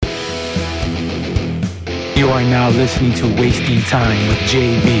You are now listening to Wasting Time with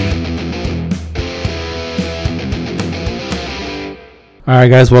JV. All right,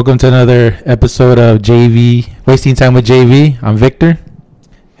 guys, welcome to another episode of JV, Wasting Time with JV. I'm Victor.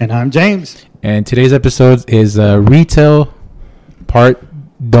 And I'm James. And today's episode is Retail Part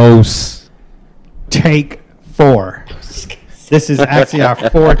Dos. Take 4. This is actually our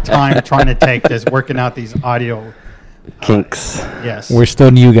fourth time trying to take this, working out these audio kinks. Yes. We're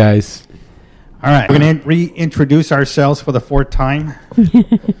still new, guys. All right. We're going to reintroduce ourselves for the fourth time,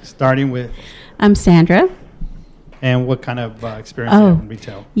 starting with... I'm Sandra. And what kind of experience you have in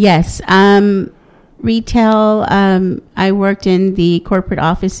retail? Yes. Retail, I worked in the corporate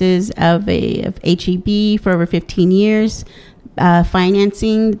offices of HEB for over 15 years,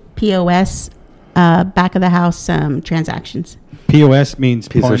 financing, POS, back of the house transactions. POS means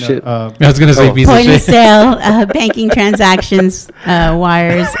piece of shit. I was going to say piece of shit. Point of sale, banking transactions,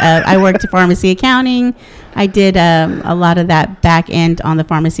 wires. I worked at pharmacy accounting. I did a lot of that back end on the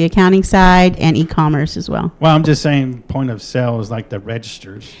pharmacy accounting side and e-commerce as well. Well, I'm just saying point of sale is like the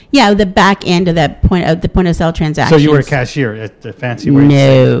registers. Yeah, the back end of that point of sale transactions. So you were a cashier at the fancy way?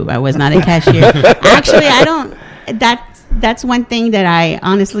 No, I was not a cashier. Actually, I don't. That's one thing that I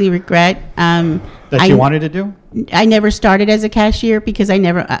honestly regret. That you wanted to do? I never started as a cashier because I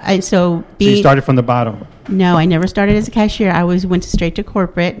never. So you started from the bottom? No, I never started as a cashier. I went straight to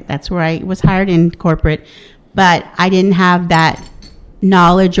corporate. That's where I was hired in corporate. But I didn't have that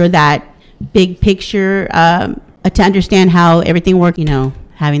knowledge or that big picture to understand how everything worked,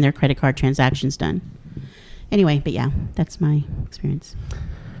 having their credit card transactions done. Anyway, but yeah, that's my experience.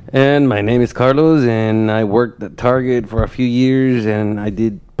 And my name is Carlos, and I worked at Target for a few years, and I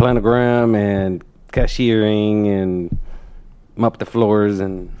did planogram and cashiering and mop the floors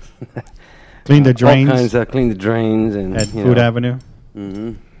and clean the drains. All kinds of clean the drains and at Food Avenue.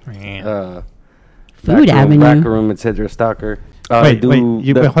 Mm-hmm. Food Avenue. Backroom, etc. Stocker. Wait.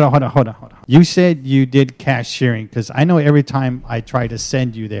 Hold on. You said you did cashiering because I know every time I try to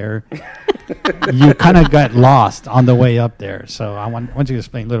send you there, you kind of got lost on the way up there. So I want you to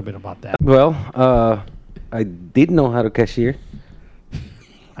explain a little bit about that. Well, I did know how to cashier.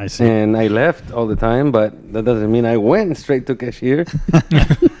 I see. And I left all the time, but that doesn't mean I went straight to cashier.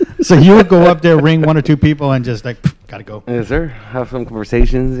 So you would go up there, ring one or two people, and just gotta go. Yes, sir. Have some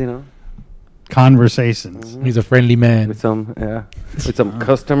conversations, Conversations. He's a friendly man. With some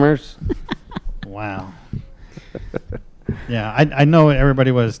customers. Wow. Yeah, I know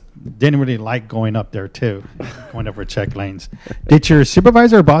everybody didn't really like going up there too, going over check lanes. Did your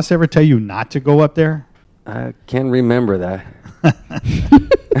supervisor or boss ever tell you not to go up there? I can't remember that.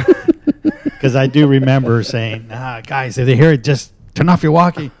 Because I do remember saying, guys, if they hear it, just turn off your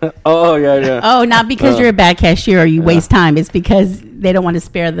walkie. Oh, yeah. Oh, not because you're a bad cashier or you waste time. It's because they don't want to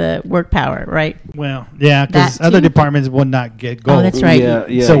spare the work power, right? Well, yeah, because other departments would not get gold. Oh, that's right.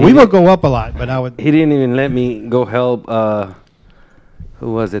 Yeah, so we would go up a lot, but I would... He didn't even let me go help,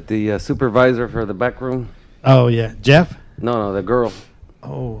 who was it, the supervisor for the backroom? Oh, yeah. Jeff? No, the girl.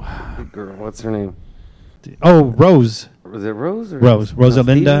 Oh. The girl, what's her name? Oh, Rose. Was it Rose? Rose.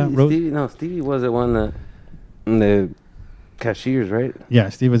 Rosalinda? Stevie was the one that... The cashiers, right? Yeah,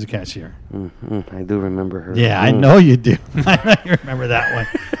 Steve was a cashier. Mm-hmm. I do remember her. Yeah, I know you do. I know you remember that one.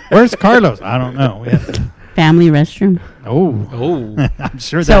 Where's Carlos? I don't know. Family restroom. Oh. I'm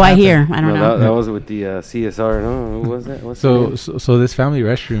sure that So happened. I hear. I don't know. That was with the CSR. No, who was that? What's So this family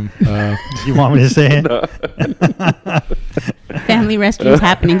restroom. You want me to say it? No. Family restrooms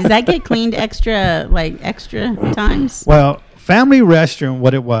happening. Does that get cleaned extra times? Well, family restroom,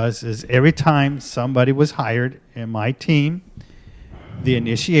 what it was is every time somebody was hired in my team, the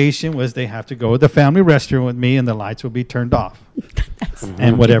initiation was they have to go to the family restroom with me and the lights will be turned off.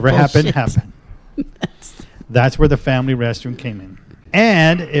 And whatever happened. That's where the family restroom came in.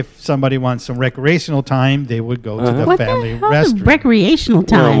 And if somebody wants some recreational time, they would go to the family restroom. Recreational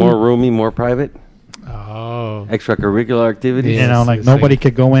time. More roomy, more private. Oh. Extracurricular activities. Nobody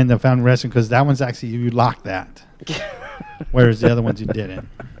could go in the family restroom because that one's actually, you lock that. Whereas the other ones you didn't.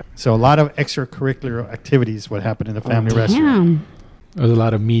 So a lot of extracurricular activities would happen in the family restroom. There's a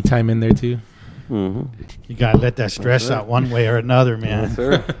lot of me time in there too. Mm-hmm. You got to let that stress out one way or another, man. Yes,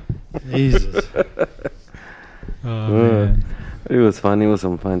 sir. Jesus. Man. It was fun. It was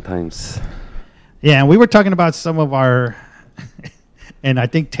some fun times. Yeah, and we were talking about some of our, and I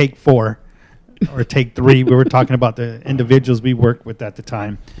think take 4 or take 3, we were talking about the individuals we worked with at the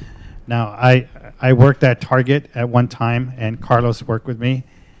time. Now, I worked at Target at one time, and Carlos worked with me.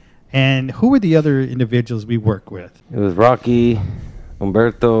 And who were the other individuals we worked with? It was Rocky,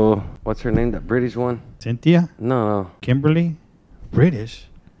 Humberto, what's her name, that British one? Cynthia? No. Kimberly? British?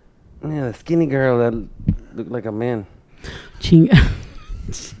 Yeah, the skinny girl that looked like a man.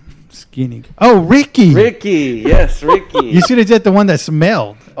 Skinny. Oh, Ricky. Ricky, yes, Ricky. You should have said the one that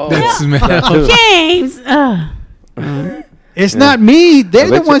smelled. Oh, That smell. James. It's not me. They're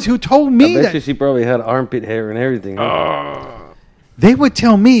the bet you- ones who told I me bet you that. she probably had armpit hair and everything. Huh? They would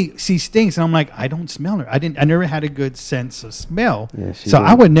tell me she stinks, and I'm like, I don't smell her. I never had a good sense of smell, Yeah, she so I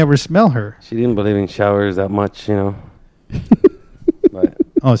didn't. would never smell her. She didn't believe in showers that much, you know. But,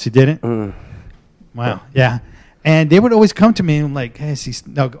 Oh, she didn't. Wow. Yeah. And they would always come to me and like, hey,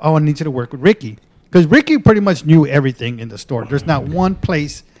 I need you to work with Ricky. Because Ricky pretty much knew everything in the store. There's not one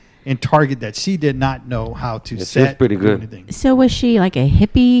place in Target that she did not know how to Yeah, she set. was pretty or good. anything. So was she like a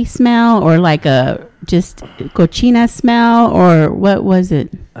hippie smell or like a just cochina smell or what was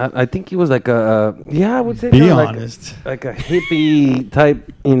it? I think he was like I would say Be kinda honest. like a hippie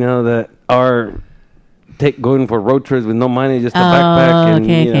type, you know, that are going for road trips with no money, just a backpack and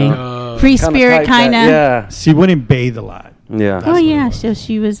okay, you okay. know, Free kinda spirit type kind of. that. She wouldn't bathe a lot. Yeah. That's Oh what it yeah, was. so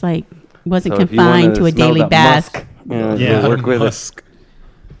she was like wasn't So if you wanna confined to a smell daily that bath. musk, you know, Yeah. you'll work with it. Musk.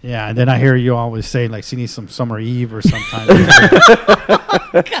 Yeah, and then I hear you always say like she needs some Summer Eve or sometimes.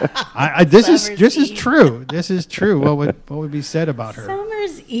 This is true. This is true. What would be said about her?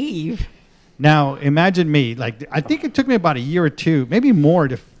 Summer's Eve. Now imagine me. Like I think it took me about a year or two, maybe more,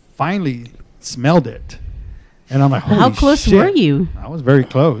 to finally smelled it. And I'm like, holy How close shit. were you? I was very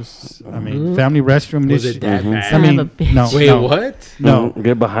close. I mean, family restroom. Was it that Mhm. bad? I Son mean, of a bitch. no. Wait, no, what? No.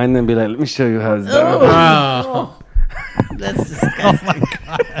 Get behind them and be like, let me show you how it's done. Wow. That's Oh disgusting. my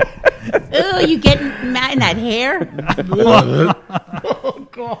god. Oh, you getting mad in that hair?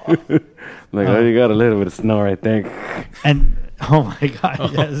 Like, oh, you got a little bit of snore, I think. And oh my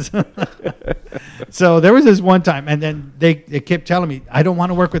god, yes. So there was this one time, and then they kept telling me, I don't want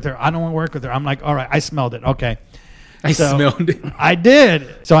to work with her. I don't want to work with her. I'm like, all right, I smelled it. Okay. I So- smelled it. I did.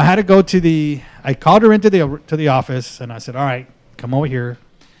 So I had to go I called her into the office, and I said, all right, come over here.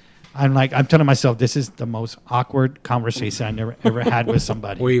 I'm telling myself, this is the most awkward conversation I never ever had with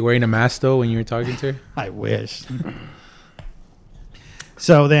somebody. Were you wearing a mask though when you were talking to her? I wish.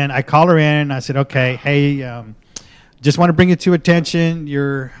 So then I called her in. I said, okay, hey, just want to bring it to attention.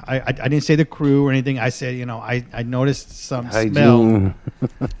 I didn't say the crew or anything. I said, I noticed some smell. Hygiene.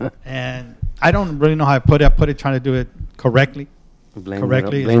 And I don't really know how I put it, trying to do it correctly.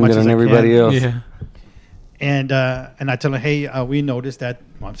 Correctly, as Blamed much it as on I everybody can. else. Yeah. And I tell her, hey, we noticed that,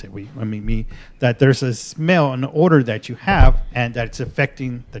 me, that there's a smell, an odor that you have, and that it's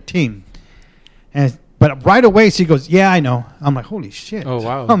affecting the team. But right away she goes, yeah, I know. I'm like, holy shit. Oh,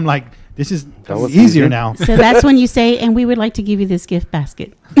 wow. I'm like, this is That was easier easy. now. So that's when you say, and we would like to give you this gift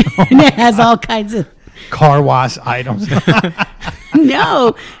basket. And it has all kinds of Car wash items.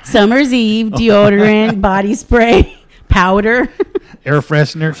 no Summer's Eve deodorant, body spray, powder, Air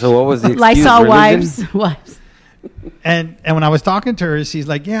freshener. So what was the excuse? Lysol Religion? wipes. And when I was talking to her, she's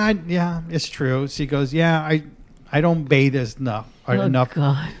like, yeah, it's true. She goes, yeah, I don't bathe enough. Oh enough.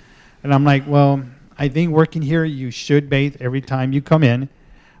 God. And I'm like, well, I think working here, you should bathe every time you come in.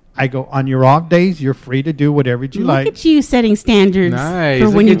 I go, on your off days, you're free to do whatever you Look like. at you setting standards Nice. for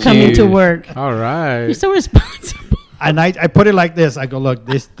when you Look at come you. into work. All right. You're so responsible. And I put it like this. I go, look,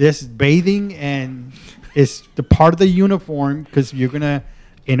 this bathing and it's the part of the uniform because you're going to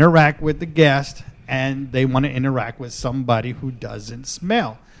interact with the guest and they want to interact with somebody who doesn't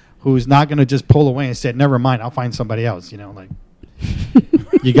smell, who's not going to just pull away and say, never mind, I'll find somebody else.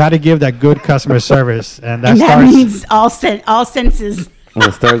 You got to give that good customer service. And that And that starts. means all senses. And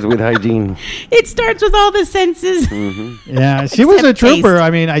it starts with hygiene. It starts with all the senses. Yeah, she was a Except trooper. taste. I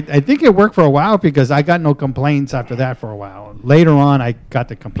mean, I think it worked for a while because I got no complaints after that for a while. Later on, I got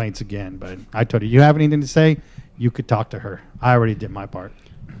the complaints again. But I told her, you have anything to say? You could talk to her. I already did my part.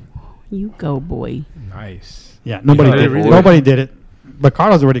 You go, boy. Nice. Yeah, nobody Yeah, did. really. Nobody did it. But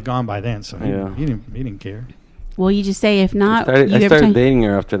Carlos already gone by then, so Yeah. he didn't care. Well, you just say if not, I you every started time- dating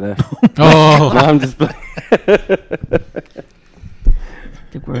her after that. Oh. No, I'm just playing.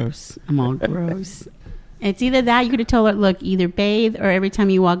 The gross. I'm all gross. It's either that you could have told her, look, either bathe or every time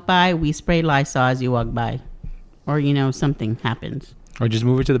you walk by, we spray Lysol as you walk by, or something happens. Or just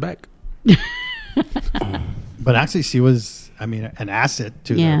move her to the back. But actually, she was, an asset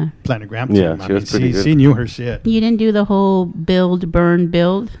to Yeah. the Planogram Yeah, team. she was pretty good. She knew her shit. You didn't do the whole build, burn,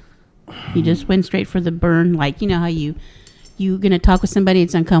 build. You just went straight for the burn. Like, how you going to talk with somebody,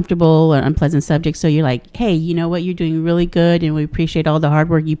 it's uncomfortable or unpleasant subject. So you're like, hey, you know what? You're doing really good and we appreciate all the hard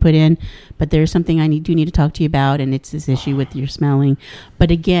work you put in. But there's something I do need to talk to you about. And it's this issue with your smelling.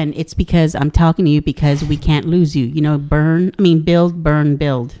 But again, it's because I'm talking to you because we can't lose you. Build, burn,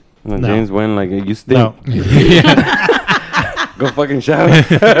 build. And No. James went like, you stink. No. Yeah. Go fucking shower.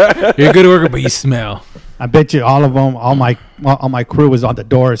 You're a good worker, but you smell. I bet you all of them, all my crew was on the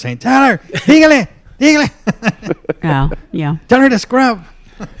door saying, "Tell her, dígale." Oh, yeah. Tell her to scrub.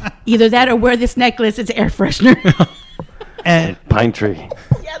 Either that or wear this necklace. It's air freshener. And Pine tree.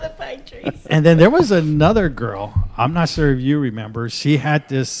 yeah, the pine trees. and then there was another girl. I'm not sure if you remember. She had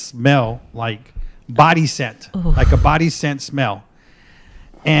this smell like body scent, Ooh. like a body scent smell.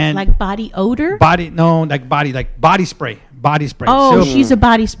 And Like body odor? like body spray. Oh, She she's a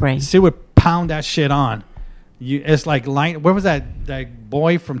body spray. She would pound that shit on. It's like where was that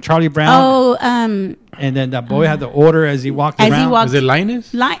boy from Charlie Brown? Oh, And then that boy had the order as he walked As he around. walked- Was it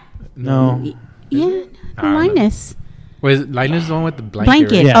Linus? No, Yeah, Linus. Was Linus the one with the blanket?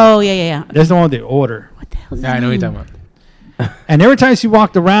 Blanket. Yeah. Oh, yeah. there's the one with the order. What the hell is Yeah, I know what you're talking about. And every time she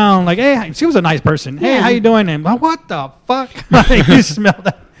walked around, like, hey, she was a nice person. Hey, Yeah. how you doing? And what the fuck? Like, you smell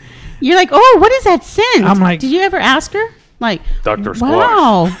that? You're like, oh, what is that scent? I'm like- did you ever ask her? Like, Dr.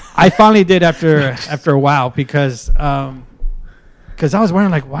 wow. I finally did after a while because I was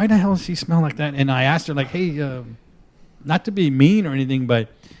wondering, like, why the hell does she smell like that? And I asked her, like, hey, not to be mean or anything, but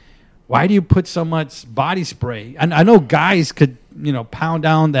why do you put so much body spray? And I know guys could, pound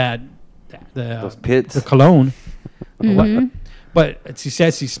down Those pits. the cologne. Mhm. But she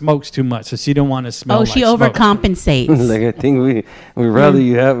says she smokes too much, so she don't want to smell. Oh, she like smoke. overcompensates. Like I think we rather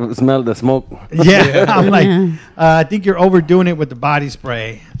you have smell the smoke. Yeah, I'm like, Yeah. I think you're overdoing it with the body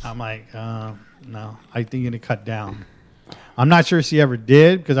spray. I'm like, no, I think you're gonna cut down. I'm not sure she ever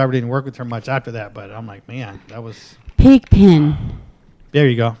did because I didn't work with her much after that. But I'm like, man, that was. Pigpen. There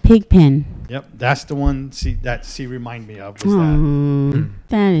you go. Pigpen. Yep, that's the one. That she reminded me of. Was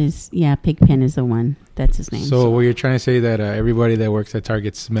That is, yeah, Pigpen is the one. That's his name. So what you're trying to say that everybody that works at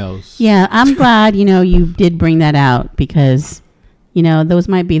Target smells? Yeah, I'm glad, you did bring that out because, those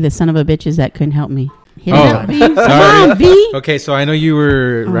might be the son of a bitches that couldn't help me. Hit it up, V. Come sorry. on, V. Okay, so I know you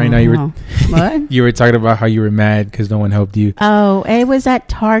were right now. You were What? you were talking about how you were mad because no one helped you. Oh, it was at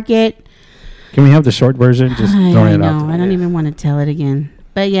Target. Can we have the short version? Just I throwing it know. out. I don't even want to tell it again.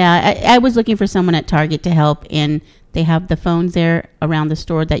 But yeah, I was looking for someone at Target to help, and they have the phones there around the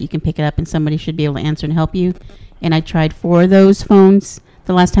store that you can pick it up, and somebody should be able to answer and help you. And I tried 4 of those phones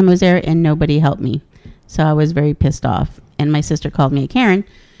the last time I was there, and nobody helped me. So I was very pissed off. And my sister called me a Karen,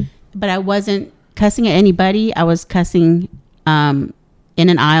 but I wasn't cussing at anybody. I was cussing in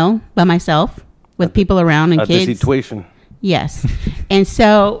an aisle by myself with people around and At kids. the situation. Yes. And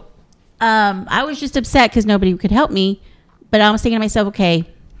so I was just upset because nobody could help me. But I was thinking to myself, okay,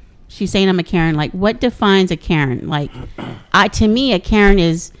 she's saying I'm a Karen. Like, what defines a Karen? Like, to me, a Karen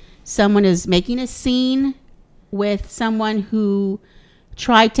is someone is making a scene with someone who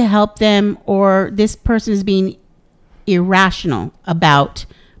tried to help them, or this person is being irrational about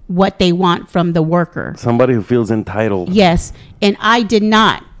what they want from the worker. Somebody who feels entitled. Yes. And I did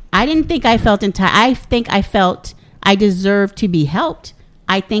not. I didn't think I felt entitled. I think I felt I deserved to be helped.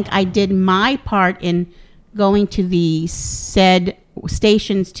 I think I did my part in going to the said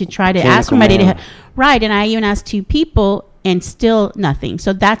stations to try to ask for my data. Right. And I even asked 2 people and still nothing.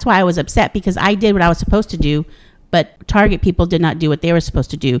 So that's why I was upset, because I did what I was supposed to do, but Target people did not do what they were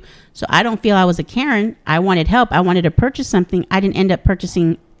supposed to do. So I don't feel I was a Karen. I wanted help. I wanted to purchase something. I didn't end up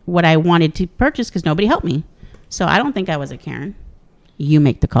purchasing what I wanted to purchase because nobody helped me. So I don't think I was a Karen. You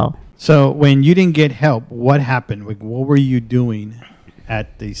make the call. So when you didn't get help, what happened? Like, what were you doing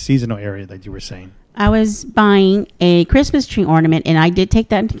at the seasonal area that you were saying? I was buying a Christmas tree ornament, and I did take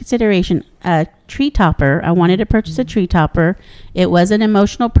that into consideration. A tree topper. I wanted to purchase a tree topper. It was an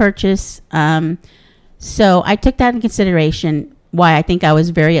emotional purchase. So I took that into consideration, why I think I was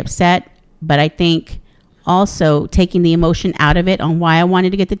very upset. But I think also taking the emotion out of it on why I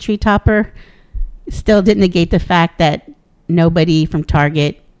wanted to get the tree topper still didn't negate the fact that nobody from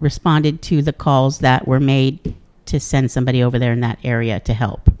Target responded to the calls that were made to send somebody over there in that area to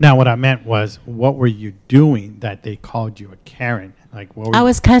help. Now, what I meant was, what were you doing that they called you a Karen? Like, what were I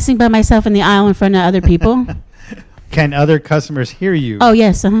was cussing by myself in the aisle in front of other people. Can other customers hear you? Oh,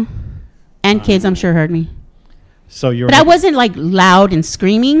 yes. And kids, I'm sure, heard me. So you're. But I wasn't like loud and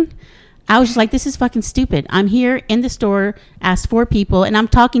screaming. I was just like, this is fucking stupid. I'm here in the store, asked 4 people, and I'm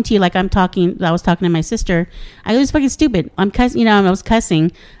talking to you like I was talking to my sister. I was fucking stupid. I'm cussing, I was cussing.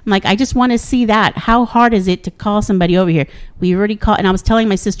 I'm like, I just want to see that. How hard is it to call somebody over here? We already called, and I was telling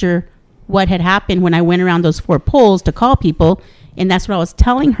my sister what had happened when I went around those 4 poles to call people, and that's what I was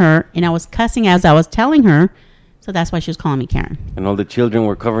telling her, and I was cussing as I was telling her. So that's why she was calling me Karen. And all the children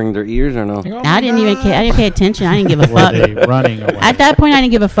were covering their ears, or no? I didn't even care. I didn't pay attention. I didn't give a Were fuck. they running away? At that point, I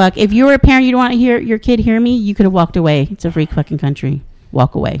didn't give a fuck. If you were a parent, you don't want to hear your kid hear me, you could have walked away. It's a free fucking country.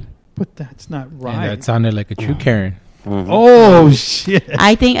 Walk away. But that's not And right. that sounded like a true Karen. Oh shit!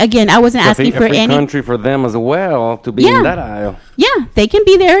 I think again, I wasn't asking for free any country for them as well to be in that aisle. Yeah, they can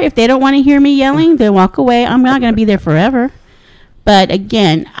be there. If they don't want to hear me yelling, they'll walk away. I'm not going to be there forever. But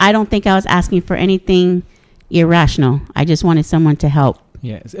again, I don't think I was asking for anything irrational. I just wanted someone to help.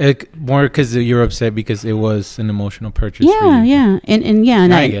 Yes, more because you're upset because it was an emotional purchase. Yeah, yeah, and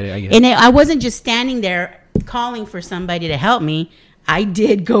I get it. I get it. And I wasn't just standing there calling for somebody to help me. I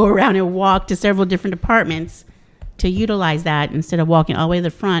did go around and walk to several different departments to utilize that instead of walking all the way to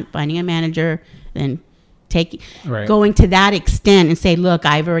the front, finding a manager, then going to that extent and say, look,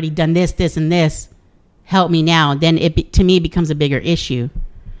 I've already done this, this, and this. Help me now. Then to me becomes a bigger issue.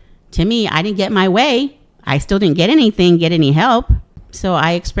 To me, I didn't get my way. I still didn't get any help. So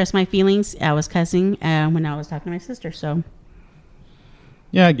I expressed my feelings. I was cussing when I was talking to my sister. So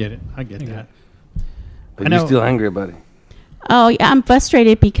yeah, I get it. I get that. But you're still angry about it. Oh, yeah, I'm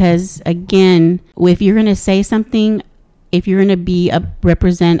frustrated because, again, if you're going to say something, if you're going to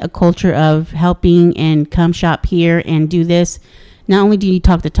represent a culture of helping and come shop here and do this, not only do you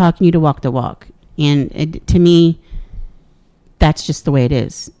talk the talk, you need to walk the walk. And to me, that's just the way it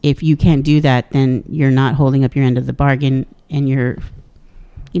is. If you can't do that, then you're not holding up your end of the bargain and you're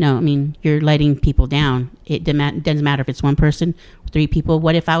letting people down. It doesn't matter if it's one person, 3 people.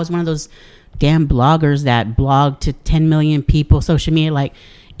 What if I was one of those damn bloggers that blog to 10 million people, social media? Like,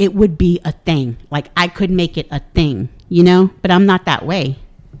 it would be a thing. Like, I could make it a thing, but I'm not that way,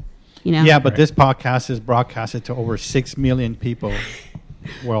 Yeah, but this podcast is broadcasted to over 6 million people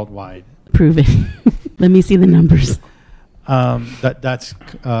worldwide. Prove it. Let me see the numbers. That's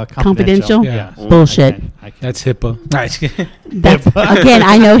confidential. Yeah. Bullshit. I can't. That's HIPAA. Again,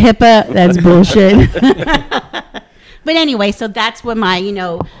 I know HIPAA. That's bullshit. But anyway, so that's what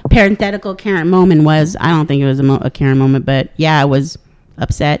my, parenthetical Karen moment was. I don't think it was a Karen moment, but yeah, I was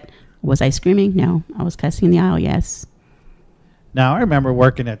upset. Was I screaming? No. I was cussing in the aisle, yes. Now, I remember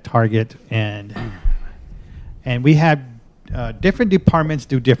working at Target, and we had different departments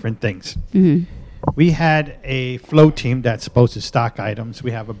do different things. Mm-hmm. We had a flow team that's supposed to stock items. We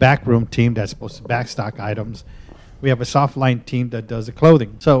have a backroom team that's supposed to back stock items. We have a soft line team that does the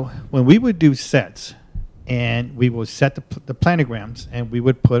clothing. So when we would do sets, and we would set the planograms, and we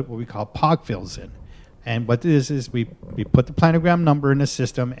would put what we call POG fills in. And what this is we put the planogram number in the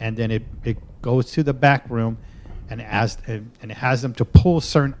system, and then it goes to the back room, and it has them to pull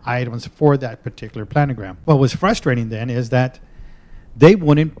certain items for that particular planogram. What was frustrating then is that they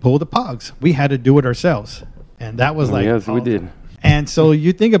wouldn't pull the POGs. We had to do it ourselves. And that was like... Yes, we did. And so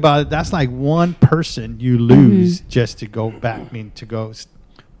you think about it, that's like one person you lose just to go back, to go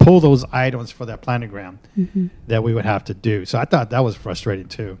pull those items for that planogram that we would have to do. So I thought that was frustrating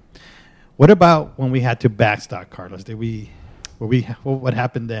too. What about when we had to backstock, Carlos? What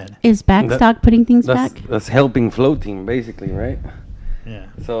happened then? Is backstock putting things back? That's helping flow team, basically, right? Yeah.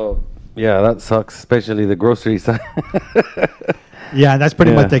 So, yeah, that sucks, especially the grocery side. Yeah, that's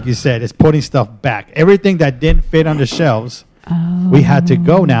pretty much like you said. It's putting stuff back. Everything that didn't fit on the shelves, we had to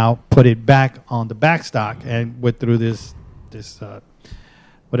go now, put it back on the back stock, and went through this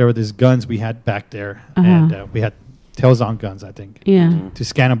whatever these guns we had back there, and we had tails on guns, I think. Yeah. To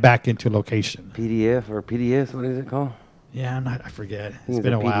scan them back into location. PDF or PDS, what is it called? Yeah, I forget. It's it's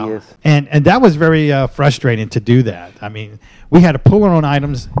been a a while. PDS. And that was very frustrating to do that. I mean, we had to pull our own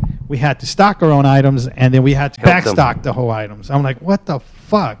items, we had to stock our own items, and then we had to backstock the whole items. I'm like, what the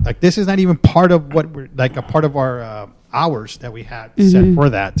fuck? Like, this is not even part of what we're, like, a part of our hours that we had set for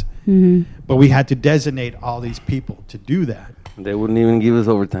that. But we had to designate all these people to do that. They wouldn't even give us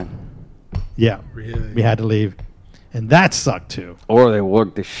overtime. Yeah. Really? We had to leave. And that sucked too. Or they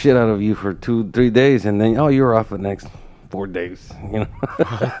worked the shit out of you for 2-3 days, and then, you're off the next 4 days, Yeah,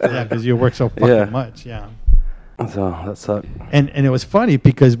 because you work so fucking much. Yeah. So that sucked. And it was funny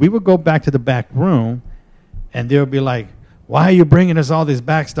because we would go back to the back room, and they would be like, why are you bringing us all this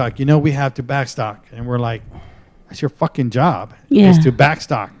backstock? We have to backstock. And we're like, that's your fucking job. Yeah. Is to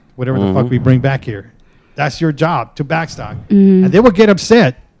backstock whatever the fuck we bring back here. That's your job, to backstock. And they would get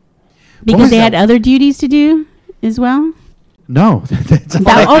upset. Because they had other duties to do as well? No.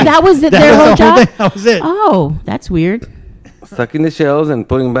 That was their whole job? That was it. Oh, that's weird. Stucking the shells and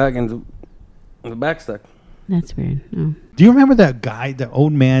putting back into the backstock. That's weird. Oh. Do you remember that guy, the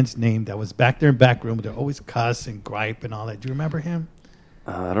old man's name that was back there in back room? They're always cuss and gripe and all that. Do you remember him?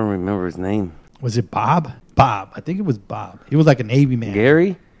 I don't remember his name. Was it Bob? Bob. I think it was Bob. He was like a Navy man.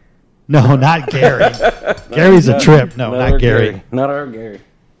 Gary? No, not Gary. Gary's a trip. No, not Gary. Not our Gary.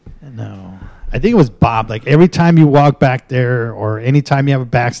 No. I think it was Bob. Like, every time you walk back there or anytime you have a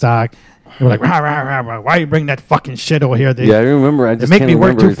backstock, you're like, rah, rah, rah, rah, why are you bringing that fucking shit over here? I remember. I just make can't me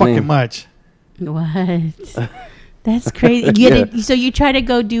work remember too his fucking name. much. What? That's crazy. You get so you try to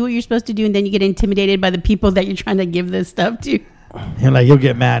go do what you're supposed to do, and then you get intimidated by the people that you're trying to give this stuff to. And like you'll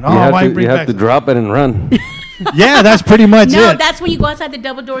get mad. You have to drop it and run. Yeah, that's pretty much it. No, that's when you go outside the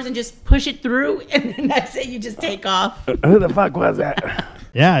double doors and just push it through, and then that's it. You just take off. Who the fuck was that?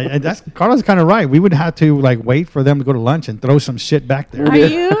 Yeah, that's Carlos kind of right. We would have to like wait for them to go to lunch and throw some shit back there. Are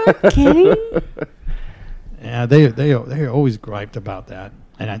you kidding? Yeah, they always griped about that.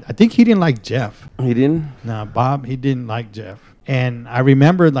 And I think he didn't like Jeff. He didn't? No, Bob, he didn't like Jeff. And I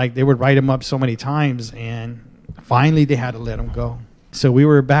remember like they would write him up so many times, and finally they had to let him go. So we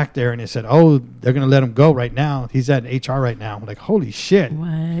were back there, and they said, "Oh, they're going to let him go right now. He's at HR right now." I'm like, holy shit.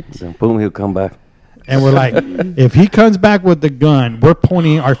 What? Then boom, he'll come back. And we're like, if he comes back with the gun, we're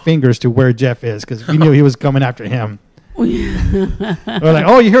pointing our fingers to where Jeff is because we knew he was coming after him. We're like,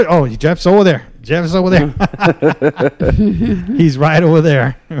 oh, you hear? Oh, Jeff's over there. Jeff's over there. He's right over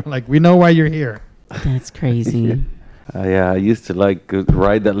there. Like, we know why you're here. That's crazy. Yeah, I used to like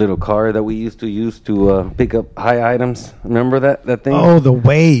ride that little car that we used to use to pick up high items. Remember that thing? Oh, the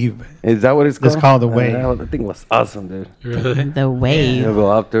Wave. Is that what it's called? It's called the Wave. That thing was awesome, dude. Really? The Wave. You'll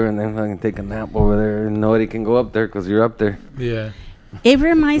go up there and then fucking take a nap over there, and nobody can go up there because you're up there. Yeah. It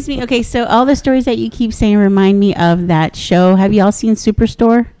reminds me. Okay, so all the stories that you keep saying remind me of that show. Have you all seen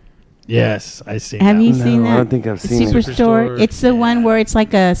Superstore? Yes, I see. Have that. you seen that? I don't think I've seen it. Superstore. It's the one where it's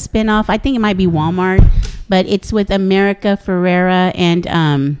like a spin-off. I think it might be Walmart, but it's with America Ferrera and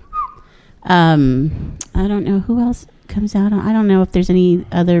I don't know who else comes out. I don't know if there's any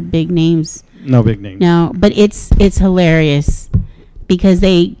other big names. No big names. No, but it's hilarious because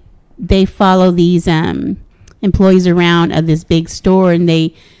they follow these employees around of this big store, and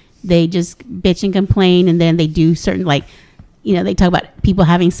they just bitch and complain, and then they do certain, like, you know, they talk about people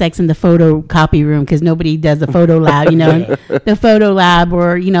having sex in the photocopy room because nobody does the photo lab, you know, the photo lab,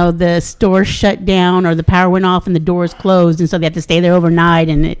 or, you know, the store shut down or the power went off and the doors closed, and so they have to stay there overnight,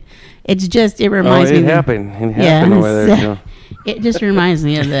 and it reminds me. It happened over there. So. It just reminds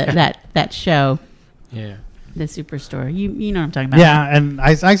me of that show. Yeah. The Superstore. You know what I'm talking about. Yeah, and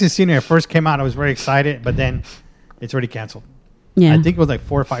I actually seen it. It first came out. I was very excited, but then it's already canceled. Yeah. I think it was like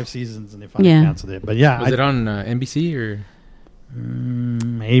 4 or 5 seasons, and they finally canceled it. But yeah, Was it on NBC or?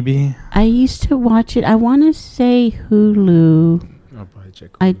 Maybe. I used to watch it. I want to say Hulu. I'll probably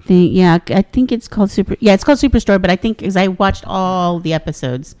check. I think, yeah. I think it's called it's called Superstore, but I think because I watched all the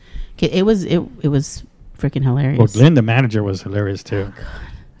episodes, it was freaking hilarious. Well, Glenn, the manager, was hilarious too.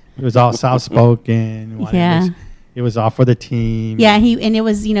 Oh, It was all soft spoken. Yeah. It was all for the team. Yeah, it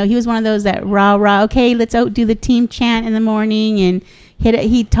was, you know, he was one of those that rah. Okay, let's do the team chant in the morning, and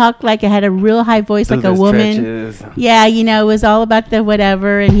he talked like it had a real high voice, like a woman. Stretches. Yeah, you know, it was all about the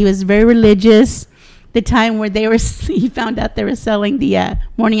whatever, and he was very religious. The time where he found out they were selling the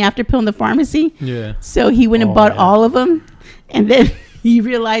morning after pill in the pharmacy. Yeah. So he went and bought all of them, and then he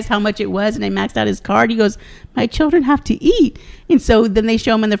realized how much it was, and they maxed out his card. He goes, "My children have to eat," and so then they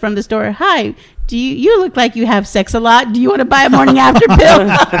show him in the front of the store. "Hi, do you look like you have sex a lot? Do you want to buy a morning after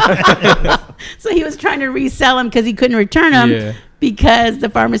pill?" So he was trying to resell them because he couldn't return them. Yeah. Because the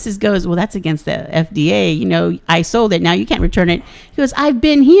pharmacist goes, "Well, that's against the FDA. You know, I sold it. Now you can't return it." He goes, "I've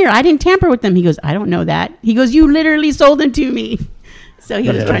been here. I didn't tamper with them." He goes, "I don't know that." He goes, "You literally sold them to me." So he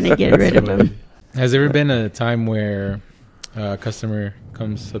was trying to get rid of them. Has there ever been a time where a customer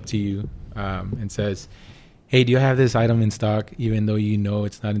comes up to you and says, "Hey, do you have this item in stock?" Even though you know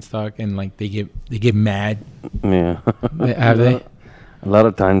it's not in stock, and like they get mad? Yeah. Have they? A lot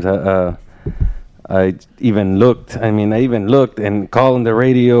of times, I even looked and called on the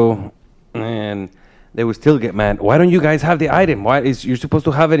radio, and they would still get mad. "Why don't you guys have the item? You're supposed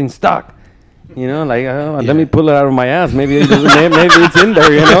to have it in stock?" You know, like, let me pull it out of my ass. Maybe it's in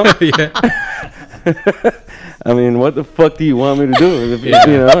there, you know? Yeah. I mean, what the fuck do you want me to do? If,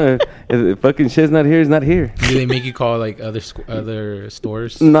 you know, if fucking shit's not here, it's not here. Do they make you call like other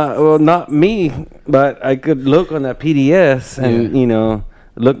stores? Not me, but I could look on that PDS and, you know,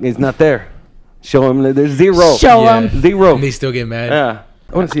 look, it's not there. Show them that there's zero. Show them. Zero. And they still get mad. Yeah.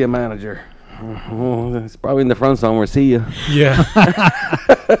 I want to see a manager. Oh, it's probably in the front somewhere. See you. Yeah.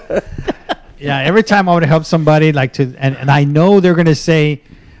 Yeah, every time I would help somebody, like and I know they're going to say,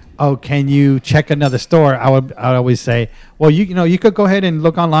 "Oh, can you check another store?" I'd always say, "Well, you could go ahead and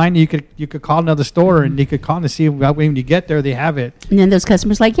look online. You could call another store, and you could call and see when you get there they have it." And then those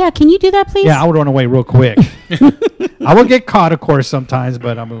customers like, "Yeah, can you do that, please?" Yeah, I would run away real quick. I would get caught, of course, sometimes,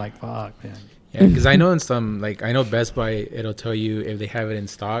 but I'm like, "Fuck, man." Yeah, because I know I know Best Buy, it'll tell you if they have it in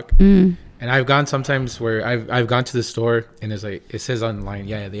stock. And I've gone sometimes where I've gone to the store and it's like, it says online,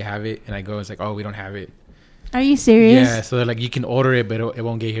 yeah, they have it. And I go, it's like, "Oh, we don't have it." Are you serious? Yeah, so they're like, you can order it, but it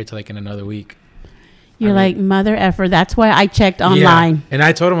won't get here till like in another week. You're like, mother effer. That's why I checked online. Yeah. And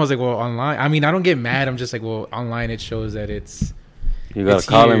I told him, I was like, well, online. I mean, I don't get mad. I'm just like, well, online it shows that it's. You gotta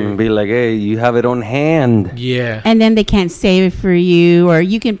call him and be like, hey, you have it on hand. Yeah. And then they can't save it for you, or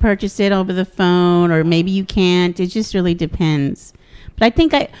you can purchase it over the phone, or maybe you can't. It just really depends. But I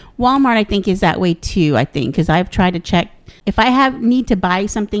think Walmart, I think, is that way too. I think because I've tried to check if I need to buy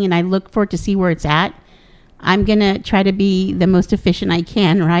something and I look for it to see where it's at. I'm gonna try to be the most efficient I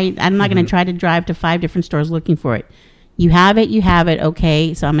can, right? I'm not gonna try to drive to 5 different stores looking for it. You have it.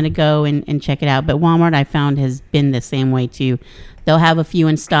 Okay, so I'm gonna go and check it out. But Walmart, I found, has been the same way too. They'll have a few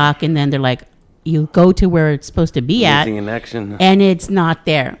in stock, and then they're like, you go to where it's supposed to be at, in action. and it's not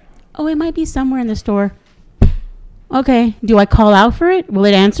there. Oh, it might be somewhere in the store. Okay, do I call out for it? Will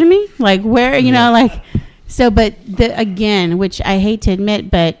it answer me? Like where, you know, like. So, but again, which I hate to admit,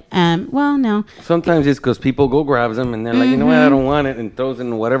 but, well, no. Sometimes it's because people go grabs them and they're like, you know what, I don't want it, and throws it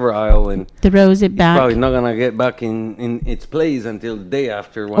in whatever aisle and throws it back. probably not going to get back in its place until the day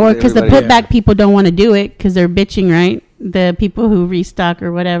after. Or because the putback people don't want to do it because they're bitching, right? The people who restock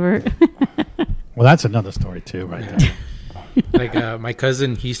or whatever. Well, that's another story too, right there. Like my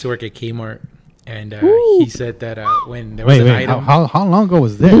cousin, he used to work at Kmart. And he said that when there was an item. How long ago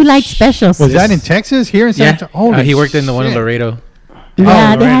was this? Blue light specials. Was that in Texas? Here in San Antonio? He worked in the one in Laredo.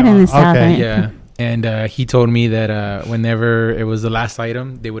 Yeah, they had it in the south. Right? Yeah. And he told me that whenever it was the last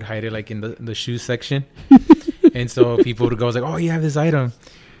item, they would hide it like in the shoe section. And so people would go like, oh, you have this item.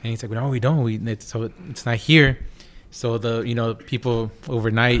 And he's like, no, we don't. It's not here. So the people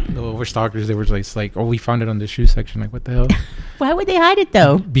overnight, the overstockers, they were just like, oh, we found it on the shoe section. Like, what the hell? Why would they hide it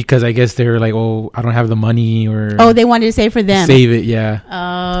though? Because I guess they were like, oh, I don't have the money, or they wanted to save for them. Save it, yeah.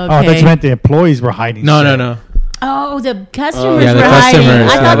 Okay. Oh, that meant the employees were hiding. No. Oh, the customers the were hiding.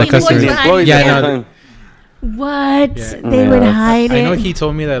 customers. I thought the customers. employees were hiding. What? Yeah. They would hide it. I know he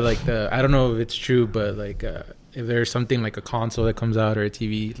told me that like I don't know if it's true, but like if there's something like a console that comes out or a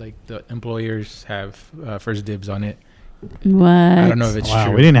TV, like the employers have first dibs on it. What? I don't know if it's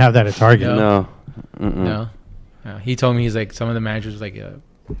true. We didn't have that at Target. No. He told me he's like some of the managers like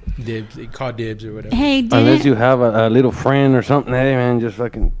dibs, they call dibs or whatever. Hey, unless you have a little friend or something, hey man, just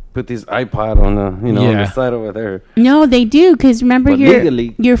fucking put this iPod on the on the side over there. No, they do, because remember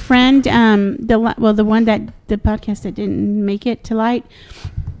legally, your friend, the one that the podcast that didn't make it to light.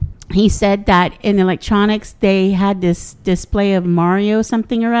 He said that in electronics they had this display of Mario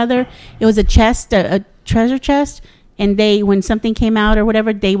something or other. It was a chest, a treasure chest, and when something came out or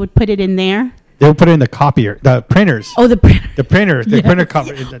whatever, they would put it in there. They would put it in the copier, the printers. Oh, the printers, the printer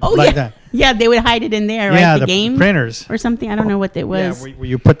copier. That. Yeah, they would hide it in there, right? Yeah, the game printers or something. I don't know what it was. Yeah, where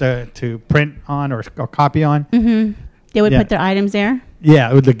you put to print on or copy on. Mm-hmm. They would put their items there.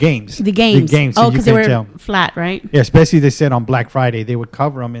 Yeah, with the games. The games. So because they were flat, right? Yeah, especially they said on Black Friday they would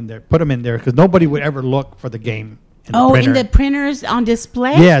cover them in there, put them in there, because nobody would ever look for the game. In the printers on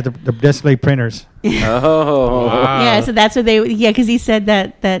display. Yeah, the display printers. Oh, wow. Yeah. So that's what because he said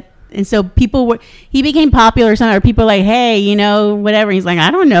that. And so he became popular or something, or people like, hey, whatever. He's like,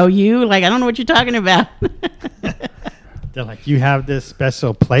 I don't know you. Like, I don't know what you're talking about. They're like, you have this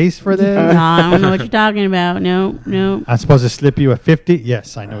special place for this? No, I don't know what you're talking about. No. I'm supposed to slip you a 50?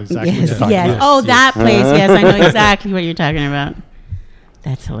 Yes, I know exactly what you're talking about. Oh, that place. Yes, I know exactly what you're talking about.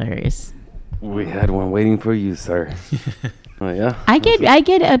 That's hilarious. We had one waiting for you, sir. Oh, yeah. I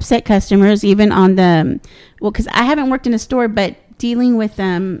get upset customers even on because I haven't worked in a store, but dealing with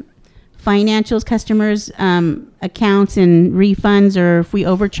financials, customers, accounts and refunds, or if we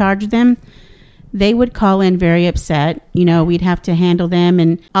overcharge them, they would call in very upset. We'd have to handle them,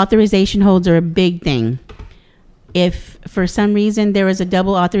 and authorization holds are a big thing. If for some reason there was a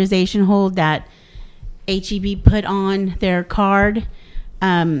double authorization hold that HEB put on their card,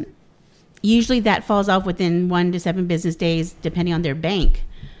 usually that falls off within 1 to 7 business days, depending on their bank.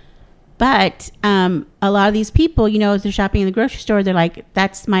 But a lot of these people, if they're shopping in the grocery store, they're like,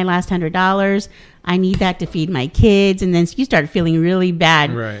 that's my last $100. I need that to feed my kids. And then you start feeling really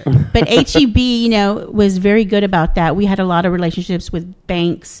bad. Right. But HEB, was very good about that. We had a lot of relationships with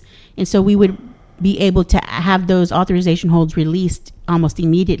banks. And so we would be able to have those authorization holds released almost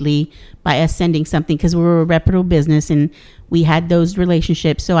immediately by us sending something, because we were a reputable business and we had those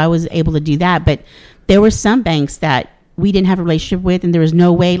relationships. So I was able to do that. But there were some banks that we didn't have a relationship with, and there was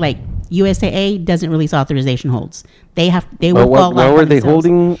no way, like USAA doesn't release authorization holds. They will fall Why were they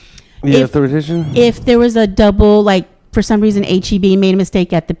holding the authorization? If there was a double, like for some reason HEB made a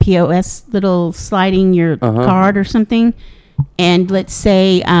mistake at the POS little sliding your card or something, and let's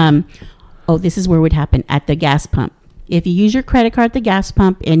say, this is where it would happen at the gas pump. If you use your credit card at the gas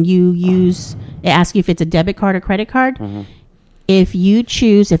pump and it asks you if it's a debit card or credit card,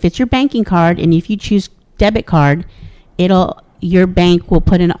 if it's your banking card, and if you choose debit card, your bank will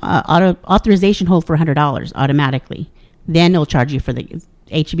put an authorization hold for $100 automatically. Then it'll charge you for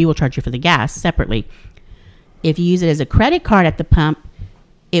HEB will charge you for the gas separately. If you use it as a credit card at the pump,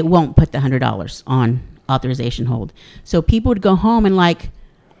 it won't put the $100 on authorization hold. So people would go home and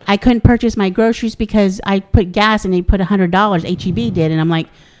I couldn't purchase my groceries because I put gas and they put $100. HEB did, and I'm like,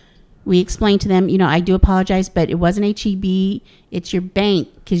 we explained to them, I do apologize, but it wasn't HEB. It's your bank,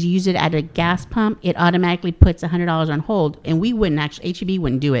 because you use it at a gas pump. It automatically puts $100 on hold, and we wouldn't actually. HEB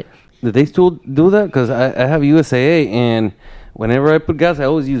wouldn't do it. Do they still do that? Because I have USAA, and whenever I put gas, I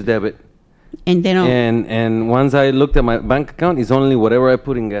always use debit. And they don't. And once I looked at my bank account, it's only whatever I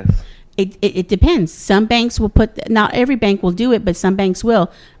put in gas. It depends. Some banks will not every bank will do it, but some banks will.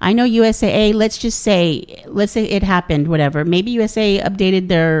 I know USAA, let's say it happened, whatever. Maybe USAA updated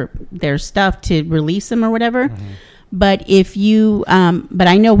their stuff to release them or whatever. Mm-hmm. But if you, but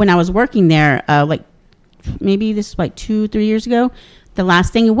I know when I was working there, maybe this was 2-3 years ago, the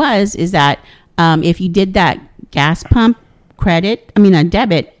last thing is that if you did that gas pump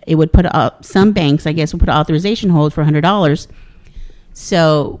debit, it would put some banks, I guess, would put an authorization hold for $100.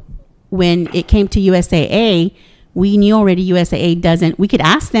 So when it came to USAA, we knew already USAA doesn't. We could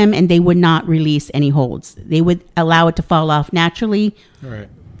ask them, and they would not release any holds. They would allow it to fall off naturally. Right.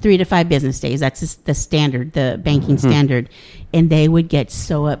 3 to 5 business days. That's just the standard, the banking standard. And they would get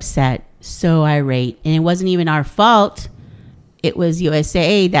so upset, so irate. And it wasn't even our fault. It was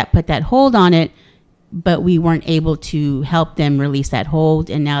USAA that put that hold on it, but we weren't able to help them release that hold.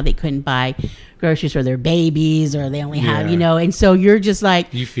 And now they couldn't buy groceries for their babies, or they only have, and so you're just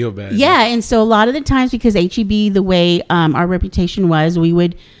like, you feel bad. Yeah. And so a lot of the times, because HEB, the way our reputation was, we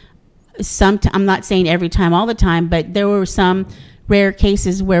would I'm not saying every time, all the time, but there were some rare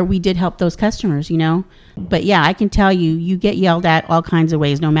cases where we did help those customers, But yeah, I can tell you get yelled at all kinds of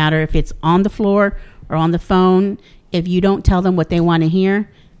ways, no matter if it's on the floor or on the phone. If you don't tell them what they want to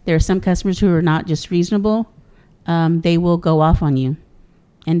hear, there are some customers who are not just reasonable. They will go off on you,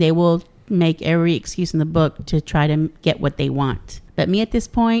 and they will make every excuse in the book to try to get what they want. But me at this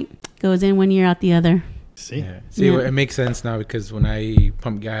point goes in one ear, out the other. It makes sense now, because when I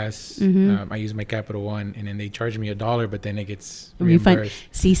pump gas, I use my Capital One, and then they charge me $1, but then it gets reimbursed.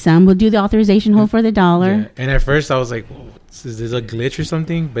 See, some will do the authorization hold for the $1. Yeah. And at first I was like, is this a glitch or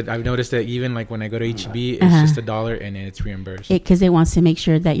something? But I've noticed that even when I go to HEB, it's just $1, and then it's reimbursed. Because it wants to make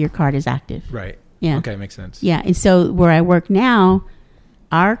sure that your card is active. Right. Yeah. Okay, makes sense. Yeah. And so where I work now,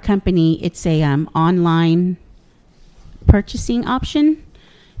 our company, it's a online purchasing option.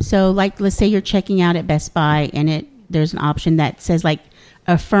 So let's say you're checking out at Best Buy, and there's an option that says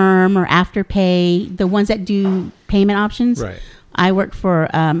Affirm or Afterpay, the ones that do payment options. Right. I work for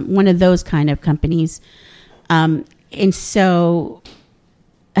one of those kind of companies. And so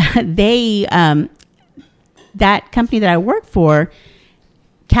they, that company that I work for,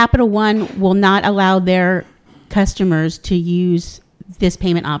 Capital One will not allow their customers to use this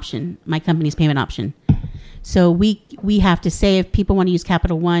payment option, my company's payment option. So we have to say, if people want to use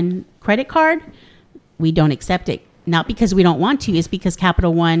Capital One credit card, we don't accept it. Not because we don't want to, it's because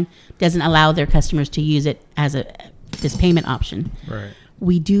Capital One doesn't allow their customers to use it as this payment option. Right.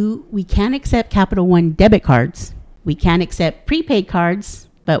 We can accept Capital One debit cards. We can accept prepaid cards,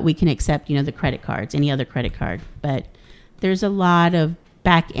 but we can accept, the credit cards, any other credit card. But there's a lot of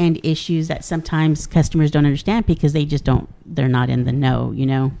back end issues that sometimes customers don't understand, because they're not in the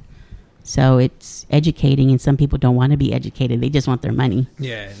know, So it's educating, and some people don't want to be educated. They just want their money.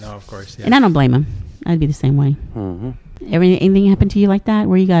 Yeah, no, of course. Yeah. And I don't blame them. I'd be the same way. Mm-hmm. Anything happened to you like that,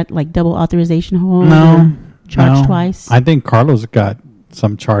 where you got double authorization hold? No. Charged twice? I think Carlos got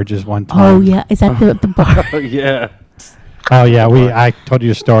some charges one time. Oh, yeah. Is that the bar? Oh, yeah. Oh, yeah. I told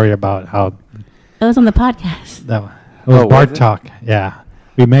you a story about how... It was on the podcast. It was bar talk. Yeah.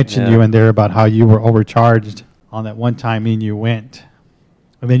 We mentioned you in there about how you were overcharged on that one time you went.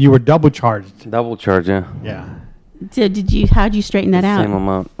 And then you were double charged. Double charge, yeah. Yeah. So how'd you straighten that out? Same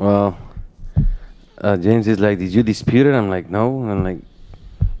amount. Well, James is like, did you dispute it? I'm like, no. I'm like,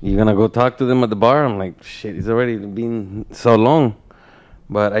 you gonna go talk to them at the bar? I'm like, shit, it's already been so long.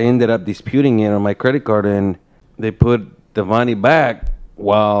 But I ended up disputing it on my credit card, and they put the money back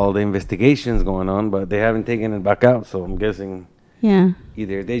while the investigation's going on, but they haven't taken it back out. So I'm guessing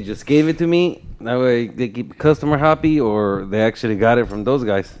either they just gave it to me, that way they keep the customer happy, or they actually got it from those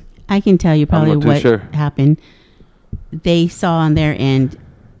guys. I can tell you probably what happened. They saw on their end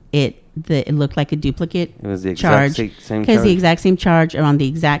it looked like a duplicate charge. It was the exact same charge. Because the exact same charge, or on the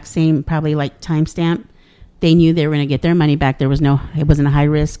exact same probably timestamp. They knew they were going to get their money back. It wasn't a high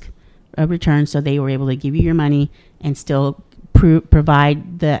risk return, so they were able to give you your money and still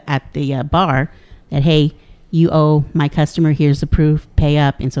provide at the bar that, hey, you owe my customer, here's the proof, pay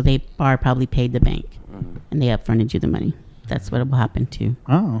up. And so bar probably paid the bank and they upfronted you the money. That's what will happen too.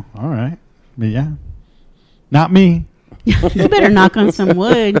 Oh, all right. But yeah. Not me. You better knock on some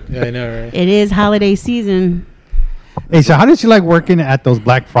wood. Yeah, I know, right? It is holiday season. Hey, so how did you like working at those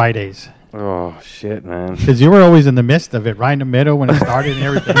Black Fridays? Oh shit, man. Because you were always in the midst of it, right in the middle when it started and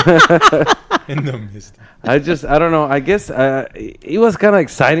everything. In the mist. I don't know. I guess it was kind of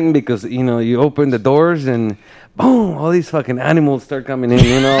exciting because, you open the doors and boom, all these fucking animals start coming in,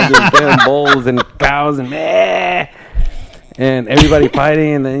 these damn bulls and cows and meh, and everybody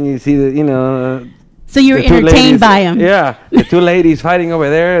fighting, and then you see So you're entertained by them. Yeah, the two ladies fighting over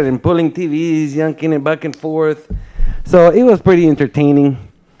there and pulling TVs, yanking it back and forth. So it was pretty entertaining.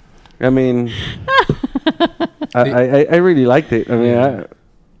 I mean, I really liked it. I mean,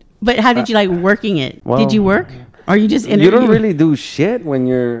 But how did you like working it? Well, did you work? Or you just you don't really do shit when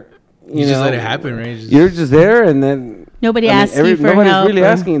you're, You just let it happen, right? You're just there, and then Nobody asks you for nobody's help. really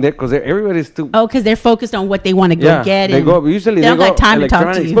asking that because everybody's too. Oh, because they're focused on what they want to go get. They and go usually. they don't go got time to talk to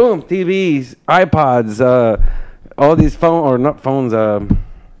electronics, you. Boom, TVs, iPods, all these not phones.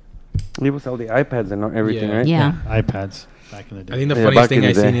 It was all the iPads and everything, Yeah. right? Yeah. iPads back in the day. I think the Yeah, funniest back thing in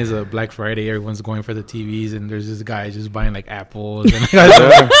I've the seen day. is a Black Friday. Everyone's going for the TVs, and there's this guy just buying like apples and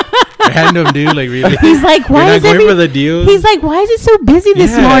random dude. Like really, He's like, You're why not is going every- for the deals? He's like, why is it so busy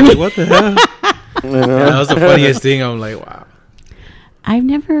this Yeah, morning? like, what the hell? Yeah, that was the funniest thing. I'm like, wow. I've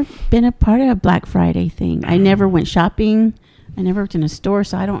never been a part of a Black Friday thing. I never went shopping. I never worked in a store,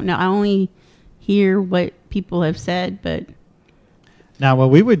 so I don't know. I only hear what people have said, but Now, what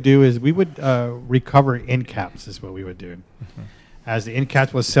we would do is we would recover end caps is what we would do. As the end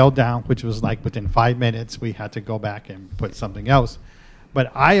caps was sold down, which was like within 5 minutes, we had to go back and put something else.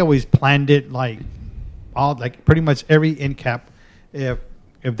 But I always planned it like pretty much every end cap.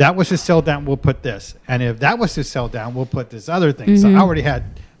 If that was to sell down, we'll put this. And if that was to sell down, we'll put this other thing. So I already had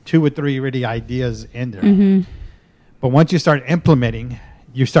 2 or 3 really ideas in there. But once you start implementing,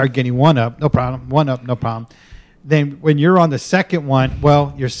 you start getting one up, no problem, one up, no problem. Then when you're on the second one,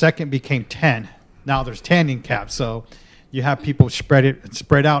 well, your second became 10. Now there's 10 in caps. So you have people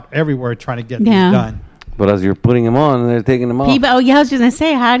spread out everywhere trying to get these done. But as you're putting them on, they're taking them off. people. Oh yeah, I was just gonna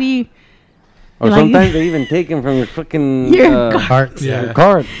say, how do you? Or like- sometimes they even take them from your fucking Your Carts. Yeah. your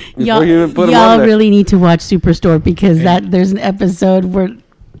card before Y'all, you even put them y'all on there. really need to watch Superstore because there's an episode where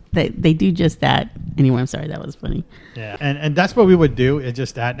they do just that. Anyway, I'm sorry, that was funny. Yeah, and that's what we would do. It's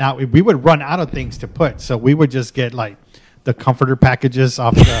just that now we would run out of things to put, so we would just get like the comforter packages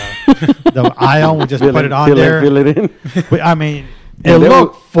off the aisle. We just put it on there. Fill it in. I mean, it And they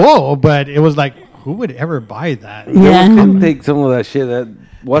looked full, but it was like, who would ever buy that? Yeah. They would take some of that shit that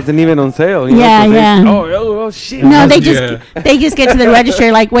wasn't even on sale. Yeah, 'cause yeah. Oh shit. No, they Yeah. just get to the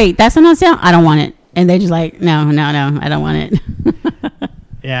register like, wait, that's not on sale. I don't want it, and they're just like, no, I don't want it.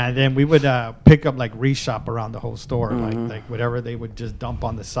 Yeah, and then we would pick up like reshop around the whole store, like whatever they would just dump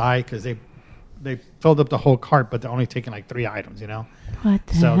on the side because they filled up the whole cart, but they're only taking like 3 items, What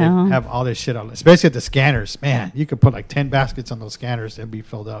the So hell? they have all this shit on, especially at the scanners. Man, you could put like 10 baskets on those scanners and be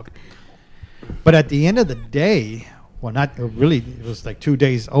filled up. But at the end of the day, well, not really, it was like 2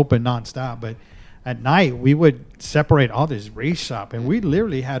 days open nonstop. But at night, we would separate all this reshop, and we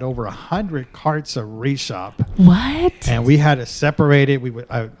literally had over 100 carts of reshop. What? And we had to separate it. We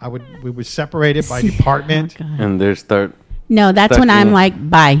would separate it by department. Oh, God. And they start. No, that's when I'm like,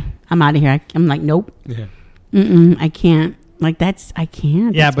 bye. I'm out of here. I'm like, nope. Yeah. I can't. Like I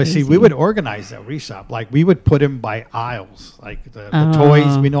can't. Yeah, That's but see, crazy. we would organize that reshop. Like we would put them by aisles. Like the Oh.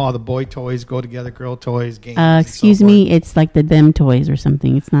 toys, we know all the boy toys go together, girl toys, games. and so Excuse me, it's like the them toys or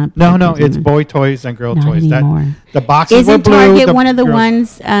something. It's not. No, it's boy toys and girl Not toys. anymore. The boxes were Isn't blue. Target one of the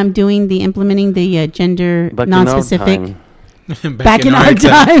girls- ones doing the implementing the gender Back in our non-specific? time, Back in our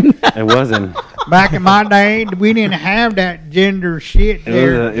time. it wasn't. Back in my day, we didn't have that gender shit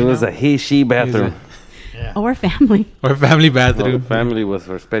there. It was a he-she bathroom. Yeah. Or family. Or family Well, bathroom. family was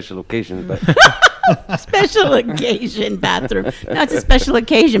for special occasions, but Special occasion bathroom. No, it's a special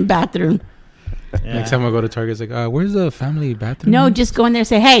occasion bathroom. Yeah. Next time I go to Target, it's like, where's the family bathroom? No, just go in there and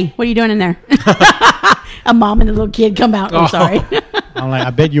say, hey, what are you doing in there? A mom and a little kid come out. I'm Oh. sorry. I'm like, I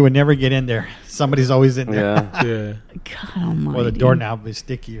bet you would never get in there. Somebody's always in there. yeah. Yeah. God almighty. Or the doorknob is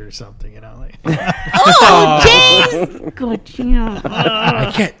sticky or something, Like. Oh, James! Good,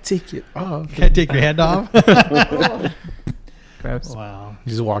 I can't take it off. Can't take your hand off. Gross. Wow.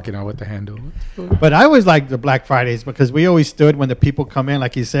 Just walking out with the handle. But I always like the Black Fridays because we always stood when the people come in,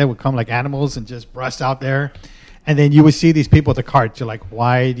 like you said, would come like animals and just rust out there. And then you would see these people at the cart. You're like,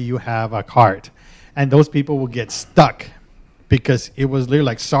 why do you have a cart? And those people will get stuck because it was literally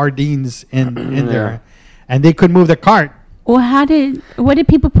like sardines in there, and they couldn't move the cart. Well, what did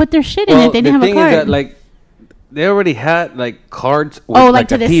people put their shit in it? They didn't have a cart. The thing is that, like, they already had like cards with like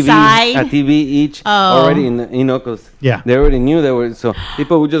to a the TV, side? a TV each already in the, because they already knew there were, so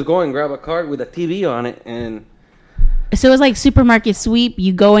people would just go and grab a card with a TV on it, and so it was like supermarket sweep.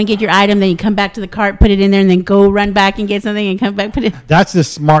 You go and get your item, then you come back to the cart, put it in there, and then go run back and get something and come back, put it. That's the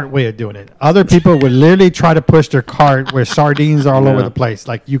smart way of doing it. Other people would literally try to push their cart where sardines are all over the place.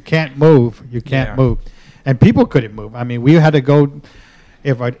 Like, you can't move. You can't move. And people couldn't move. I mean, we had to go,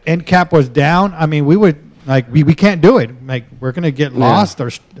 if our end cap was down, I mean, we would, like, we can't do it. Like, we're going to get lost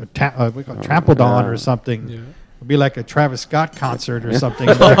or trampled on or something. Yeah. It'd be like a Travis Scott concert or something.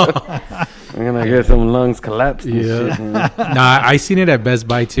 We're going to get some lungs collapsed. Yeah. I seen it at Best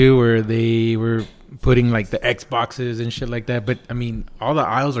Buy too, where they were putting like the Xboxes and shit like that. But I mean, all the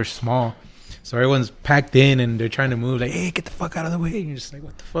aisles are small. So everyone's packed in and they're trying to move. Like, hey, get the fuck out of the way. And you're just like,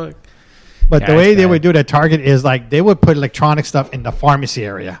 what the fuck? But the way they would do it at Target is like they would put electronic stuff in the pharmacy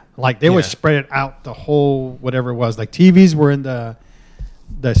area. Like they would spread it out the whole whatever it was. Like TVs were in the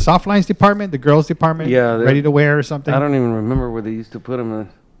soft lines department, the girls department, ready to wear or something. I don't even remember where they used to put them.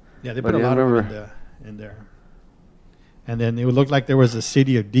 Yeah, they put a lot of them in there. And then it would look like there was a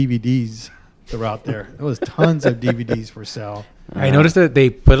city of DVDs throughout there. There was tons of DVDs for sale. I noticed that they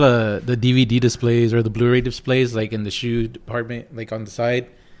put the DVD displays or the Blu-ray displays like in the shoe department, like on the side.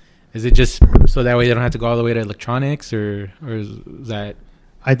 Is it just so that way they don't have to go all the way to electronics, or is that?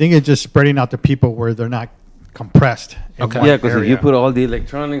 I think it's just spreading out to people where they're not compressed. Okay. Yeah, because if you put all the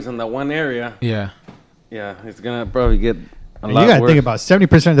electronics in that one area, it's gonna probably get a lot worse. You gotta think about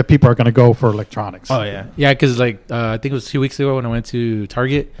 70% of the people are gonna go for electronics. Oh yeah, because like I think it was 2 weeks ago when I went to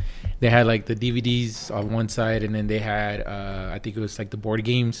Target, they had like the DVDs on one side, and then they had I think it was like the board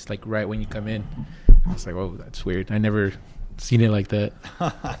games like right when you come in. I was like, oh, that's weird. I never seen it like that.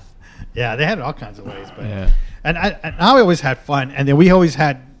 Yeah, they had all kinds of ways, but and I always had fun, and then we always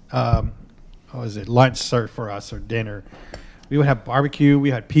had lunch served for us or dinner. We would have barbecue, we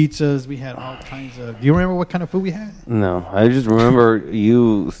had pizzas, we had all kinds of. Do you remember what kind of food we had? No, I just remember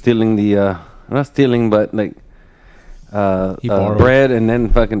you stealing not stealing, but like bread and then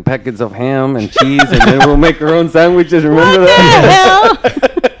fucking packets of ham and cheese, and then we'll make our own sandwiches. Remember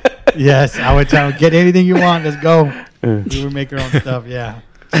that? Yes, I would tell them, get anything you want, let's go. We would make our own stuff. Yeah.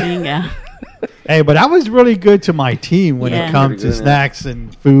 Hey, but I was really good to my team when it comes to snacks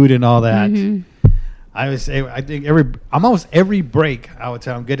and food and all that. Mm-hmm. I think almost every break I would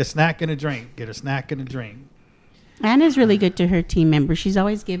tell them, get a snack and a drink, get a snack and a drink. Anna's really good to her team members. She's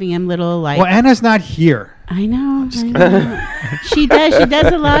always giving them little like. Well, Anna's not here. I know. She does. She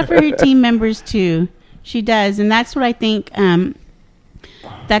does a lot for her team members too. She does, and that's what I think.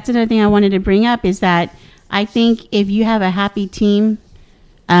 That's another thing I wanted to bring up is that I think if you have a happy team.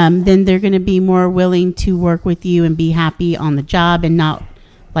 Then they're going to be more willing to work with you and be happy on the job and not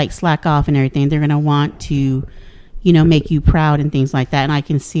like slack off and everything. They're going to want to, make you proud and things like that. And I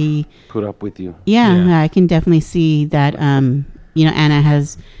can see put up with you. Yeah. I can definitely see that. Anna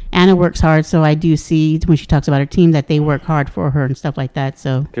works hard, so I do see when she talks about her team that they work hard for her and stuff like that.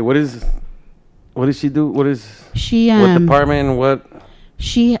 So okay, what does she do? What is she? What department? What?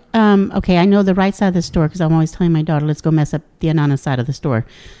 She, I know the right side of the store because I'm always telling my daughter, let's go mess up the anonymous side of the store.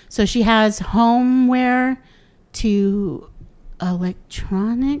 So she has homeware to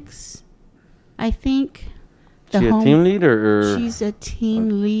electronics, I think. She a team leader? She's a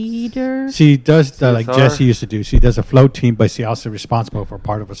team leader. She does, like Jessie used to do. She does a float team, but she's also responsible for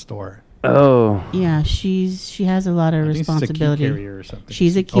part of a store. Oh. Yeah, she has a lot of responsibility. She's a key carrier or something.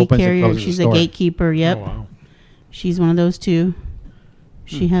 She's a key carrier. She's a gatekeeper. Yep. Oh, wow. She's one of those two.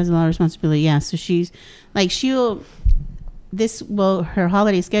 She has a lot of responsibility. Yeah. So she's like, her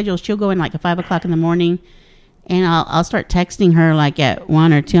holiday schedule, she'll go in like at 5 o'clock in the morning and I'll start texting her like at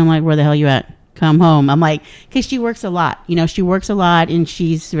 1 or 2. I'm like, where the hell you at? Come home. I'm like, cause she works a lot, she works a lot and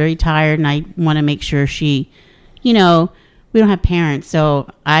she's very tired and I want to make sure she, we don't have parents. So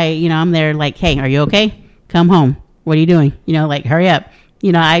I'm there like, hey, are you okay? Come home. What are you doing? Like hurry up.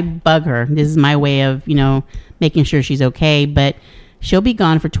 I bug her. This is my way of, making sure she's okay. But she'll be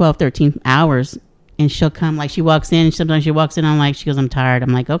gone for 12, 13 hours and she'll come like she walks in. Sometimes she walks in. I'm like, she goes, I'm tired.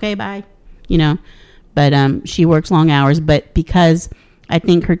 I'm like, okay, bye. But she works long hours. But because I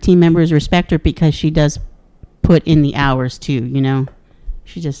think her team members respect her because she does put in the hours too,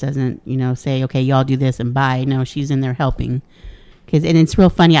 She just doesn't, say, okay, y'all do this and bye. No, she's in there helping. And it's real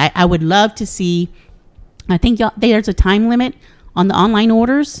funny. I would love to see, I think there's a time limit on the online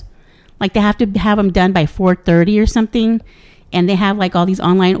orders. Like they have to have them done by 4:30 or something. And they have like all these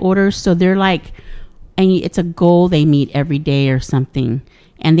online orders. So they're like and it's a goal they meet every day or something,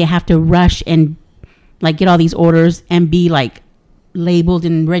 and they have to rush and like get all these orders and be like labeled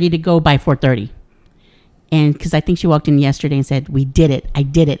and ready to go by 4:30. And because I think she walked in yesterday and said, "We did it. I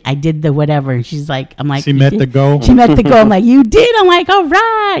did it. I did the whatever." And she's like, "I'm like, She met the goal. She met the goal. I'm like, you did." I'm like, all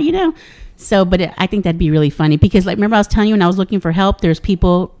right, you know. So, but I think that'd be really funny because, like, remember I was telling you when I was looking for help, there's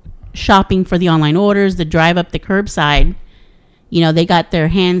people shopping for the online orders, the drive up the curbside. You know, they got their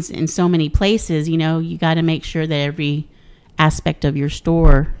hands in so many places. You know, you got to make sure that every aspect of your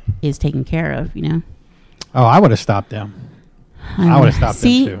store is taken care of. You know. Oh, I would have stopped them. I would have stopped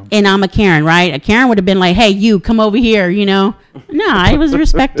See, them too. and I'm a Karen, right? A Karen would have been like, "Hey, you come over here," you know. No, I was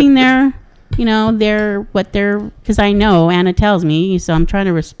respecting their, you know, because I know Anna tells me, so I'm trying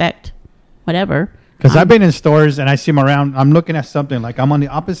to respect whatever. Because I've been in stores and I see them around. I'm looking at something like I'm on the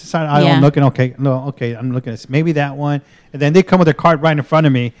opposite side. I'm looking. Okay, I'm looking at maybe that one, and then they come with their cart right in front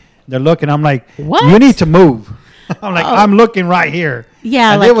of me. They're looking. I'm like, what? You need to move. I'm like, I'm looking right here.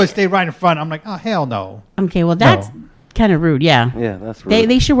 Yeah, and like, they would stay right in front. I'm like, oh hell no. Okay, well that's kind of rude. Yeah. Yeah, that's rude.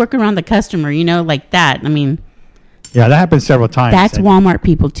 They should work around the customer, you know, like that. I mean, yeah, that happened several times. That's Walmart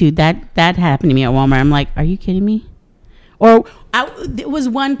people too. That happened to me at Walmart. I'm like, are you kidding me? Or there was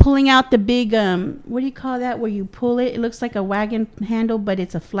one pulling out the big what do you call that? Where you pull it? It looks like a wagon handle, but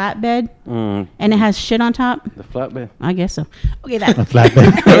it's a flatbed, and it has shit on top. The flatbed. I guess so. Okay, that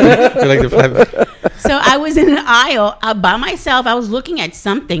flatbed. I like the flatbed. So I was in an aisle by myself. I was looking at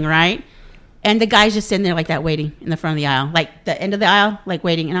something, right? And the guy's just sitting there like that, waiting in the front of the aisle, like the end of the aisle, like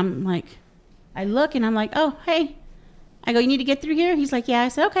waiting. And I'm like, I look and I'm like, oh, hey. I go, you need to get through here? He's like, yeah. I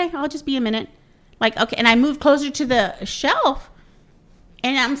said, okay, I'll just be a minute. Like, okay. And I moved closer to the shelf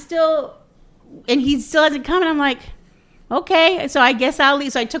and he still hasn't come. And I'm like, okay. So I guess I'll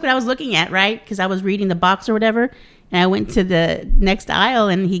leave. So I took what I was looking at, right? Because I was reading the box or whatever. And I went to the next aisle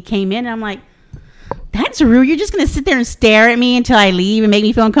and he came in and I'm like, that's rude. You're just going to sit there and stare at me until I leave and make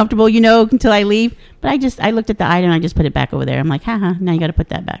me feel uncomfortable, you know, until I leave. But I looked at the item and I just put it back over there. I'm like, haha, now you got to put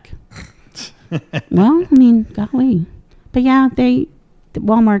that back. Well, I mean, golly. But yeah,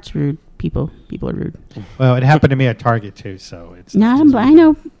 Walmart's rude. People are rude. Well, it happened to me at Target too, so it's. No, I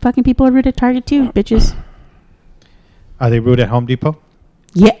know fucking people are rude at Target too, bitches. Are they rude at Home Depot?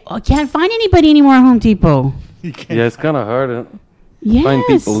 Yeah, I can't find anybody anymore at Home Depot. Yeah, it's kind of hard to Yes. find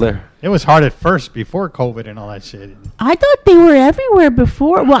people there. It was hard at first before COVID and all that shit. I thought they were everywhere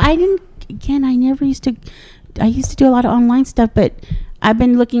before. Well, I didn't. Again, I used to do a lot of online stuff, but I've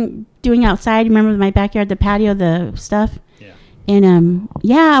been doing outside. Remember my backyard, the patio, the stuff. Yeah. And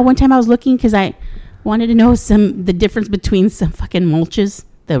one time I was looking because I wanted to know the difference between some fucking mulches,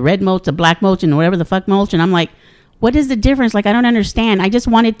 the red mulch, the black mulch, and whatever the fuck mulch. And I'm like, what is the difference? Like, I don't understand. I just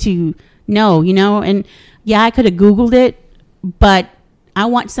wanted to know, you know. And yeah, I could have Googled it, but I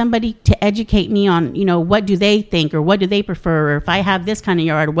want somebody to educate me on, you know, what do they think or what do they prefer, or if I have this kind of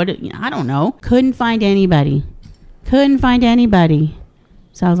yard, or I don't know. Couldn't find anybody.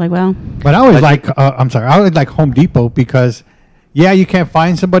 So I was like, well. But I always I always like Home Depot because, yeah, you can't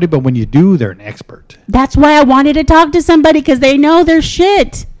find somebody, but when you do, they're an expert. That's why I wanted to talk to somebody because they know their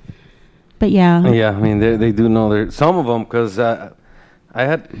shit. But yeah. Yeah, I mean, they do know some of them because I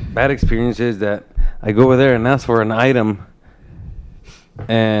had bad experiences that I go over there and ask for an item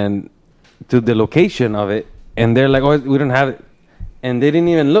and to the location of it, and they're like, oh, we don't have it, and they didn't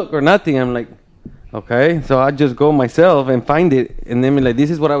even look or nothing. I'm like, okay, so I just go myself and find it, and then be like, this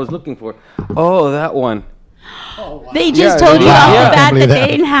is what I was looking for. Oh, that one. Oh, wow. They just told you off the bat that they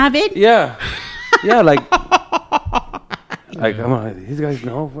didn't have it. Yeah, like I'm like, these guys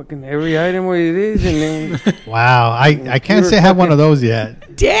know fucking every item where it is, and then wow, I can't say I have one of those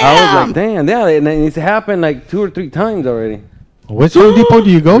yet. Damn, I was like, damn, yeah, and it's happened like 2 or 3 times already. Which Home Depot do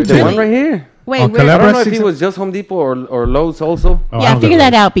you go to? The one right here. Wait, I don't know if it was just Home Depot or Lowe's also. Oh, yeah, figure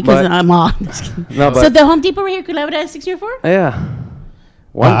that out because I'm all. No, so the Home Depot right here, Culebra 604? Yeah.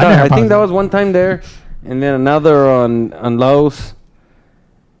 One time, I think that was one time there, and then another on Lowe's,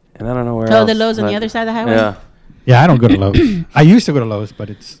 and I don't know where else. Oh, the Lowe's on the other side of the highway? Yeah. Yeah, I don't go to Lowe's. I used to go to Lowe's, but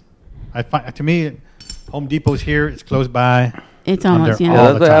to me, Home Depot's here. It's close by. It's almost,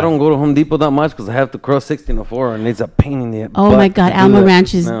 Yeah, that's why I don't go to Home Depot that much because I have to cross 1604 and it's a pain in the butt. Oh my God, Alma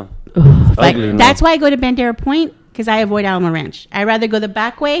Ranch is ugly. That's why I go to Bandera Point because I avoid Alma Ranch. I rather go the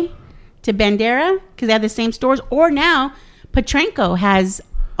back way to Bandera because they have the same stores. Or now, Petrenko has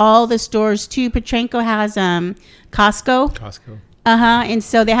all the stores too. Petrenko has Costco. And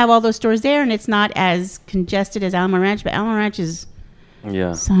so they have all those stores there, and it's not as congested as Alma Ranch. But Alma Ranch is.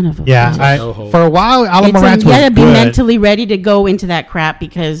 Yeah. Son of a bitch. For a while, Alma Ranch was you gotta be good. mentally ready to go into that crap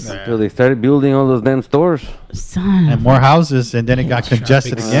because So they started building all those damn stores. And more houses, and then it got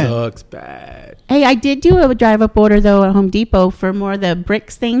congested again. Looks bad. Hey, I did do a drive-up order, though, at Home Depot for more of the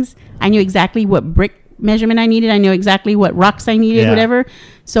bricks things. I knew exactly what brick measurement I needed. I knew exactly what rocks I needed, whatever.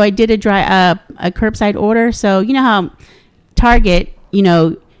 So I did a curbside order. So you know how Target,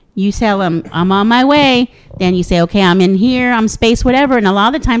 you tell them, I'm on my way. Then you say, okay, I'm in here. I'm space, whatever. And a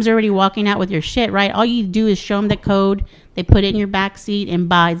lot of the times they're already walking out with your shit, right? All you do is show them the code. They put it in your back seat and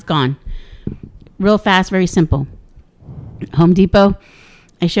bye, it's gone. Real fast, very simple. Home Depot,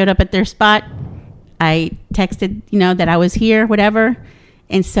 I showed up at their spot. I texted, that I was here, whatever.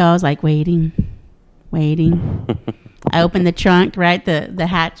 And so I was like, waiting. I opened the trunk, right? The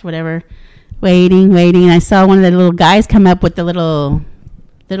hatch, whatever. Waiting. And I saw one of the little guys come up with the little,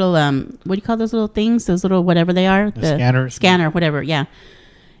 what do you call those little things? Those little, whatever they are. The scanners. Scanner, whatever, yeah.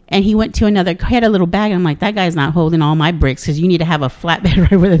 And he went to he had a little bag. And I'm like, that guy's not holding all my bricks because you need to have a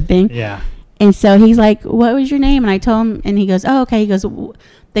flatbed right with a thing. Yeah. And so he's like, what was your name? And I told him, and he goes, oh, okay. He goes,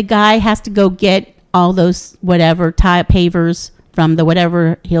 the guy has to go get all those whatever tie pavers from the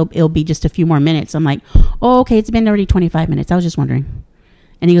whatever. It'll be just a few more minutes. I'm like, oh, okay. It's been already 25 minutes. I was just wondering.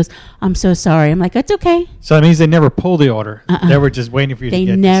 And he goes, I'm so sorry. I'm like, it's okay. So that means they never pulled the order. They were just waiting for you to get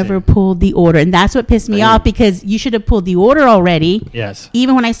They never pulled the order. And that's what pissed me off because you should have pulled the order already. Yes.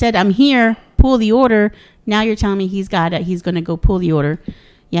 Even when I said, I'm here, pull the order. Now you're telling me he's going to go pull the order.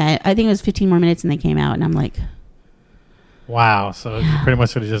 Yeah, I think it was 15 more minutes and they came out. And I'm like, wow. So you pretty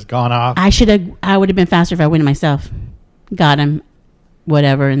much would have just gone off. I would have been faster if I went myself. Got him,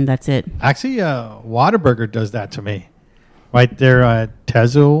 whatever, and that's it. Actually, Whataburger does that to me. Right there at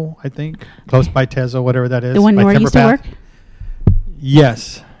Tezo, I think. Close by Tezo, whatever that is. The one where you used to work?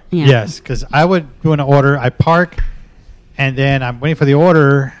 Yes. Yeah. Yes, because I would do an order. I park, and then I'm waiting for the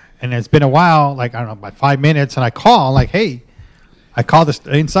order, and it's been a while, like, I don't know, about 5 minutes, and I call, like, hey, I call this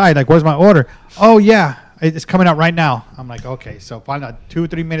inside, like, where's my order? Oh, yeah, it's coming out right now. I'm like, okay. So finally, 2 or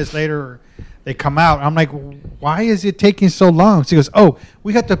 3 minutes later, they come out. I'm like, why is it taking so long? She goes, oh,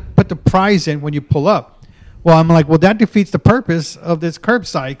 we got to put the price in when you pull up. Well, I'm like, well, that defeats the purpose of this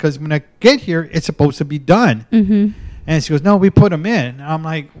curbside because when I get here, it's supposed to be done. Mm-hmm. And she goes, no, we put them in. I'm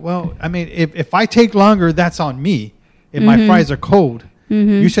like, well, I mean, if I take longer, that's on me. If my fries are cold,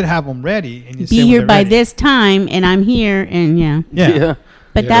 you should have them ready. And you be here by this time, and I'm here, and Yeah.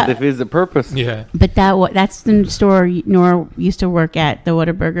 But that defeats the purpose. Yeah. But that's the store Nora used to work at, the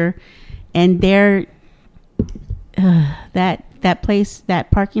Whataburger, and there, that place,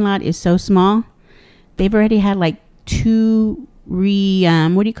 that parking lot is so small. They've already had like 2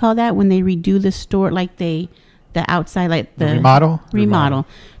 what do you call that when they redo the store, like the outside, like the remodel.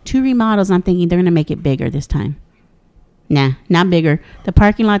 2 remodels. I'm thinking they're gonna make it bigger this time. Nah, not bigger. The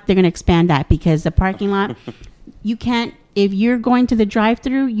parking lot, they're gonna expand that because the parking lot, you can't, if you're going to the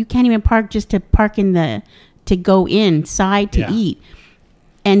drive-through, you can't even park just to park to go inside to eat,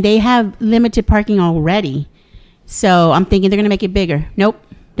 and they have limited parking already. So I'm thinking they're gonna make it bigger. Nope,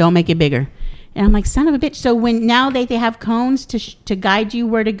 don't make it bigger. And I'm like, son of a bitch. So when now they have cones to guide you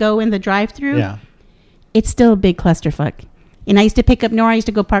where to go in the drive-through, it's still a big clusterfuck. And I used to pick up Nora. I used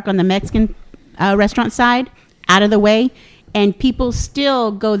to go park on the Mexican restaurant side, out of the way, and people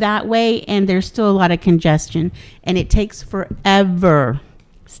still go that way, and there's still a lot of congestion, and it takes forever.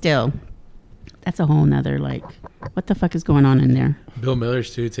 Still, that's a whole nother what the fuck is going on in there? Bill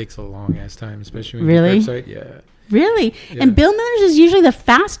Miller's too takes a long ass time, especially when really, you're curbside. Yeah. Really? Yeah. And Bill Miller's is usually the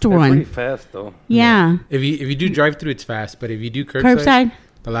faster one. Pretty fast though. Yeah. If you do drive through, it's fast. But if you do curbside,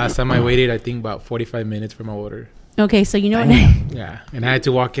 the last time I waited, I think about 45 minutes for my order. Okay, so you know what? Yeah, and I had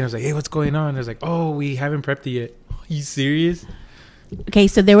to walk in. I was like, "Hey, what's going on?" I was like, "Oh, we haven't prepped it yet." Are you serious? Okay,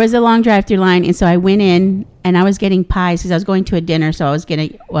 so there was a long drive-through line, and so I went in, and I was getting pies because I was going to a dinner, so I was going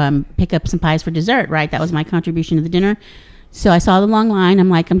to pick up some pies for dessert, right? That was my contribution to the dinner. So I saw the long line. I'm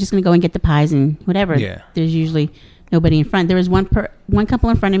like, I'm just going to go and get the pies and whatever. Yeah. There's usually nobody in front. There was one couple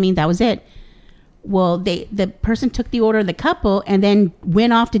in front of me. That was it. Well, the person took the order of the couple and then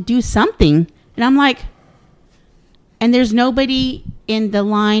went off to do something, and I'm like, and there's nobody in the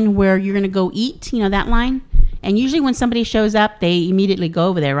line where you're going to go eat, that line. And usually when somebody shows up, they immediately go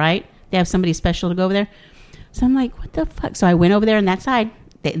over there, right? They have somebody special to go over there. So I'm like, what the fuck? So I went over there on that side.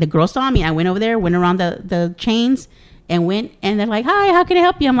 The girl saw me. I went over there, went around the chains and went. And they're like, hi, how can I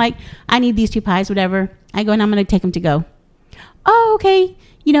help you? I'm like, I need these 2 pies, whatever. I go, and I'm going to take them to go. Oh, okay.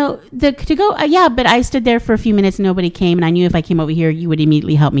 The to go. Yeah, but I stood there for a few minutes and nobody came. And I knew if I came over here, you would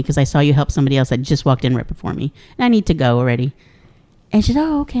immediately help me because I saw you help somebody else that just walked in right before me. And I need to go already. And she said,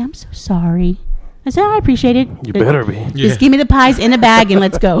 oh, okay, I'm so sorry. I said, I appreciate it. You better be. Just give me the pies in a bag and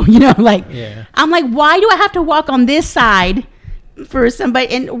let's go. I'm like, why do I have to walk on this side for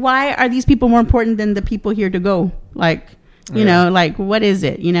somebody? And why are these people more important than the people here to go? What is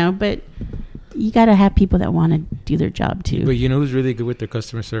it? But you got to have people that want to do their job too. But you know who's really good with their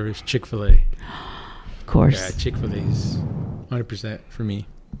customer service? Chick-fil-A. Of course. Yeah, Chick-fil-A is 100% for me.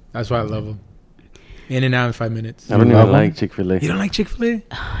 That's why I love them. In and out in 5 minutes. I don't love even 'em? like Chick-fil-A. You don't like Chick-fil-A?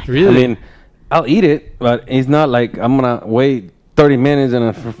 I Really? mean, I'll eat it, but it's not like I'm gonna wait 30 minutes in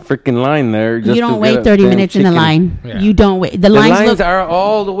a freaking line there. Just You to don't get wait a 30 damn minutes in the chicken. line. Yeah. You don't wait. The The lines lines look, are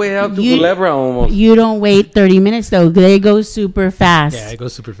all the way out to You- Culebra almost. you don't wait 30 minutes though. They go super fast. Yeah, it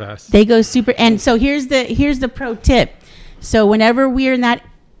goes super fast. They go super. And so here's the pro tip. So whenever we're in that,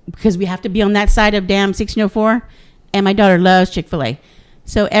 because we have to be on that side of damn 1604, and my daughter loves Chick-fil-A.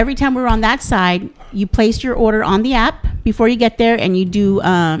 So every time we're on that side, you place your order on the app before you get there, and you do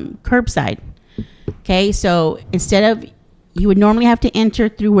curbside. Okay, so instead of, you would normally have to enter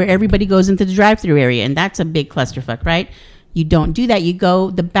through where everybody goes into the drive-through area, and that's a big clusterfuck, right? You don't do that. You go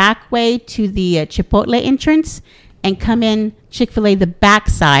the back way to the Chipotle entrance and come in Chick-fil-A the back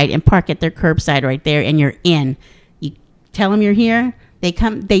side and park at their curbside right there, and you're in. You tell them you're here. They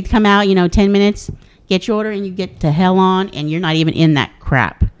come out, 10 minutes, get your order, and you get to hell on, and you're not even in that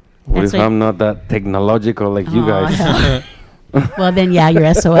crap. What That's if like- I'm not that technological like you Oh, guys? hell. Well, then, yeah,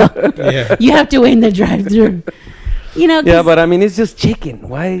 you're SOL. Yeah. You have to wait in the drive-through. Yeah, but I mean, it's just chicken.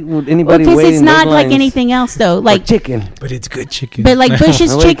 Why would anybody because wait it's in those not like lines anything else, though. for Like, chicken. But it's good chicken. but like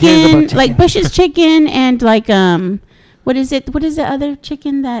Bush's Nobody cares about chicken, like chicken. Bush's chicken, and like what is it? What is the other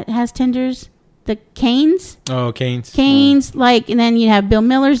chicken that has tenders? The Canes, Oh, Canes. like, and then you have Bill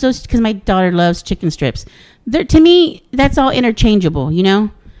Miller's. Those, because my daughter loves chicken strips. To me, that's all interchangeable,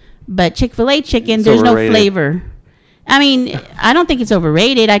 But Chick-fil-A chicken, It's there's overrated. no flavor. I mean, I don't think it's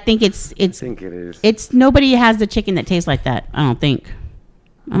overrated. I think it's I think it is. it's nobody has the chicken that tastes like that. I don't think.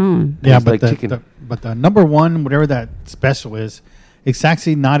 Oh. Yeah, Tastes but like chicken. but the number one, whatever that special is, it's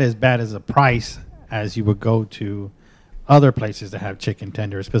actually not as bad as the price as you would go to other places that have chicken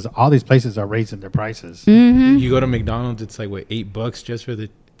tenders, because all these places are raising their prices. Mm-hmm. You go to McDonald's, it's like, what, $8 just for the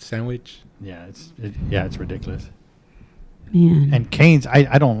sandwich? Yeah, it's ridiculous. Man. And Cane's,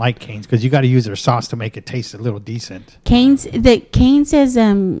 I don't like Cane's because you got to use their sauce to make it taste a little decent. Cane's says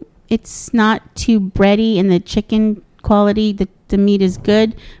it's not too bready and the chicken quality, the meat is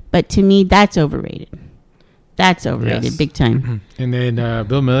good, but to me that's overrated. That's overrated, Yes. big time. And then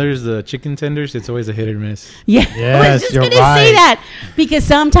Bill Miller's, the chicken tenders, it's always a hit or miss. Yeah, I was Yes, just you're gonna say right. that because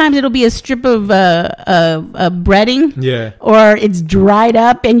sometimes it'll be a strip of breading. Yeah. Or it's dried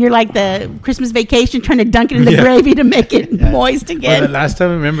up, and you're like the Christmas Vacation trying to dunk it in the Yeah. gravy to make it Yeah. moist Well, again. the last time,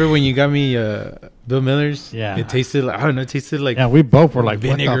 remember when you got me Bill Miller's? Yeah. It tasted like, I don't know, it tasted like Yeah, we both were like, what the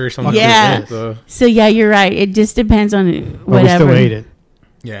vinegar or fuck something. is Yeah. this? So, So you're right. It just depends on But we whatever. still ate it.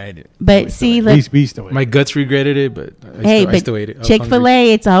 yeah, I did. But see, look, We still ate it. My guts regretted it, but I still ate it. I was Chick-fil-A,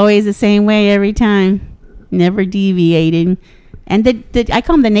 hungry. it's always the same way every time. Never deviating. And I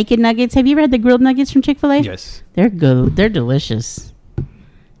call them the naked nuggets. Have you ever had the grilled nuggets from Chick-fil-A? Yes. They're good. They're delicious.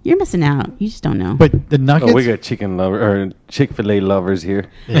 You're missing out. You just don't know. But the nuggets. Oh, we got chicken lover or Chick-fil-A lovers here.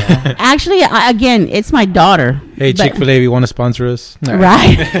 yeah. Actually, again, it's my daughter. Hey, But- Chick-fil-A, we want to sponsor us.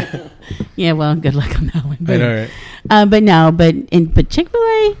 Right. Yeah, well, good luck on that one. I But, know, right? but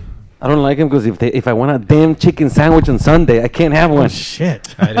Chick-fil-A, I don't like them because if I want a damn chicken sandwich on Sunday, I can't have Oh, one.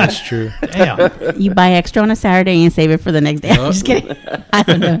 shit. That's true. Damn. you buy extra on a Saturday and save it for the next day. I'm just kidding. I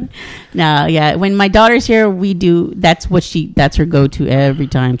don't know. No, yeah. When my daughter's here, we do. That's her go-to every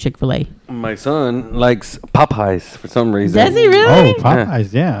time. Chick-fil-A. My son likes Popeyes for some reason. Does he really? Oh,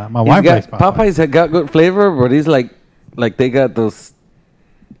 Popeyes, yeah. My He's wife got, likes Popeyes. Popeyes have got good flavor, but he's like they got those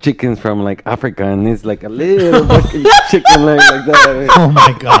chickens from like Africa, and it's like a little fucking chicken leg like that. Oh,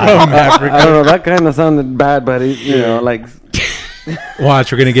 my God. I don't know. That kind of sounded bad, but it, like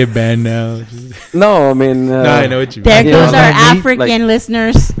Watch, we're going to get banned now. no, I mean, No, I know what you There mean. Yeah, goes like our meat, African like-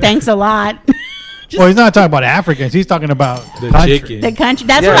 listeners. Thanks a lot. Well, he's not talking about Africans. He's talking about The country. chicken. The country.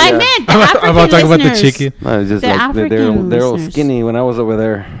 That's Yeah, what I yeah. meant. The I'm African about to talk about the listeners. chicken. No, it's just The like African they're all listeners. skinny when I was over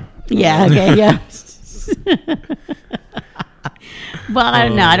there. Yeah. Okay. Yeah. Well, I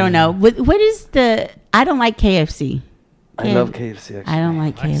don't know. I don't know. What is the? I don't like KFC. I love KFC. Actually, I don't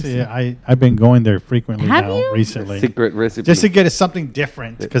like KFC. Actually, I've been going there frequently Have now you? recently. secret recipe. Just to get something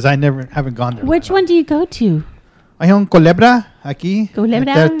different because I haven't gone there. Which one do you go to? Hay un Culebra aquí.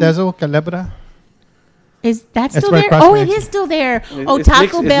 Culebra? Teso Culebra. Is that That's still right there? across Oh, from it it. is still there. It- Oh, it's Taco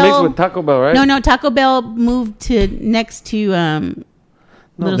mixed, It's Bell. mixed with Taco Bell, right? No, Taco Bell moved to next to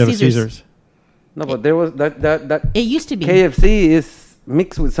Little Caesars. No, but there was that It used to be. KFC is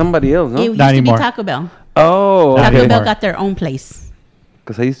mixed with somebody else, It no? used Not to anymore. be Taco Bell. Oh, Not Taco okay. Bell anymore. got their own place.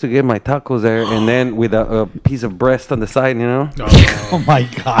 Because I used to get my tacos there, and then with a piece of breast on the side, you know. Oh my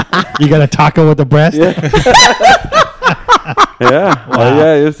God! You got a taco with the breast? Yeah. Wow.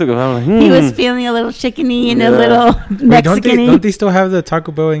 Yeah, I used to go. I'm like, He was feeling a little chickeny and a Yeah. little Wait, don't Mexican-y. they still have the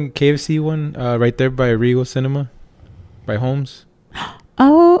Taco Bell and KFC one right there by Regal Cinema, by Holmes?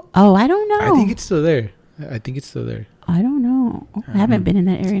 Oh, I don't know. I think it's still there. I don't know. I haven't been in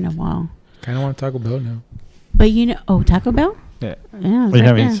that area in a while. Kind of want Taco Bell now. But Taco Bell? Yeah. Yeah. it's Are you right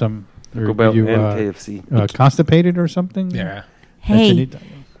having there. some? Taco Or Bell you, and KFC. constipated or something? Yeah. That you Hey, need to-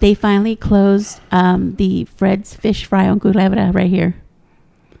 they finally closed the Fred's Fish Fry on Culebra right here.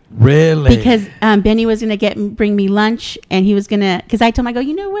 Really? Because Benny was going to bring me lunch, and he was going to, because I told him, I go,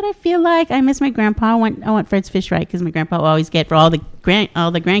 you know what I feel like? I miss my grandpa. I want Fred's Fish Fry, because my grandpa will always get for all the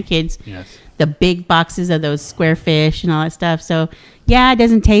grandkids Yes. the big boxes of those square fish and all that stuff. So, yeah, it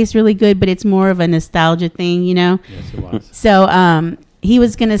doesn't taste really good, but it's more of a nostalgia thing, Yes, it was. So he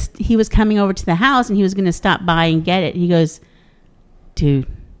was coming over to the house, and he was gonna stop by and get it. He goes, dude,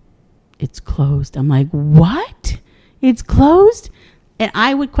 it's closed. I'm like, what? It's closed? And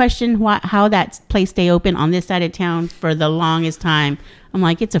I would question how that place stay open on this side of town for the longest time. I'm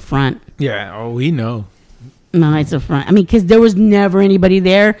like, it's a front. Yeah. Oh, we know. No, it's a front. I mean, because there was never anybody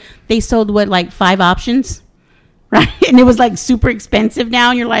there. They sold like 5 options, right? And it was like super expensive now.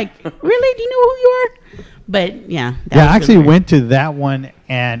 And you're like, really? Do you know who you are? But yeah. that Yeah, was I actually really weird. went to that one,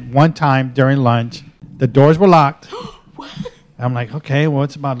 and one time during lunch, the doors were locked. I'm like, okay, well,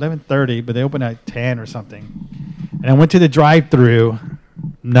 it's about 11:30, but they open at 10 or something. And I went to the drive-through,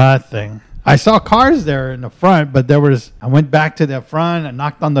 nothing. I saw cars there in the front, but I went back to the front and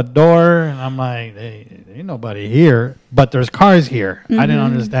knocked on the door, and I'm like, hey, ain't nobody here, but there's cars here. I didn't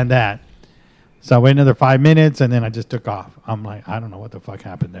understand that. So I waited another 5 minutes, and then I just took off. I'm like, I don't know what the fuck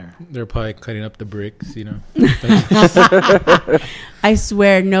happened there. They're probably cutting up the bricks, I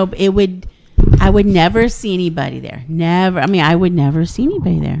swear, I would never see anybody there. Never. I mean, I would never see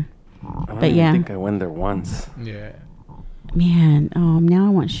anybody there. I don't But even yeah. think I went there once. Yeah. Man, now I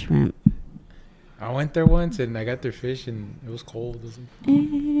want shrimp. I went there once and I got their fish and it was cold. It was-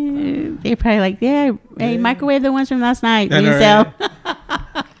 They're probably like, hey, Yeah. microwave the ones from last night. I We know, sell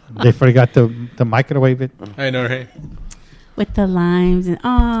right? They forgot to microwave it. I know, right? with the limes and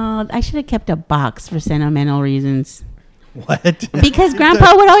I should have kept a box for sentimental reasons. What? Because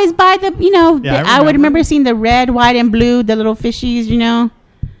Grandpa would always buy Yeah, I would remember. remember seeing the red, white, and blue, the little fishies,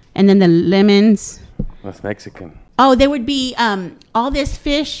 and then the lemons. That's Mexican. Oh, there would be all this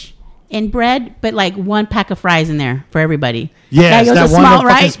fish and bread, but like one pack of fries in there for everybody. Yes, it was that a one small, little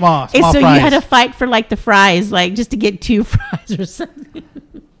fucking right? small And so fries. you had to fight for like the fries, like just to get 2 fries or something.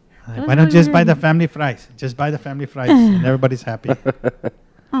 Why don't you just buy the family fries? Just buy the family fries, and everybody's happy.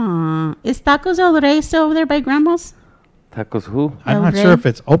 Aw, is Tacos El Rey still over there by Grandma's? Tacos who? I'm El not Rey? sure if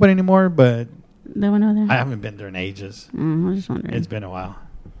it's open anymore, but The one over there. I haven't been there in ages. I was just wondering. It's been a while.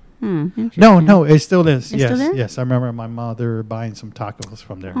 Interesting. No, it still is. It's yes, still there? yes. I remember my mother buying some tacos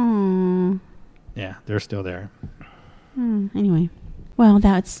from there. Aw. Yeah, they're still there. Anyway, well,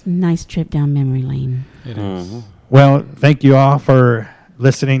 that's a nice trip down memory lane. It is. Mhm. Well, thank you all for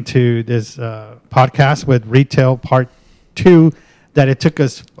listening to this podcast with Retail Part 2. That it took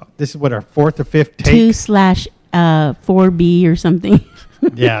us. This is what our 4th or 5th take. 2/4B or something.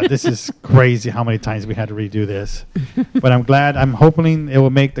 Yeah, this is crazy how many times we had to redo this. But I'm glad. I'm hoping it will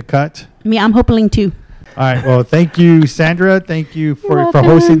make the cut. I'm hoping too. All right. Well, thank you, Sandra. Thank you for welcome.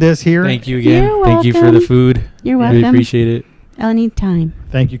 hosting this here. Thank you again. You're Thank you for the welcome. food. You're Really welcome. appreciate it. Anytime.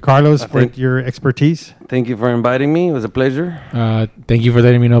 Thank you, Carlos, for Thank- your expertise. Thank you for inviting me. It was a pleasure. Thank you for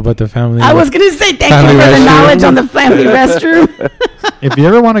letting me know about the family. I was going to say thank Family you for the restroom. knowledge on the family restroom. If you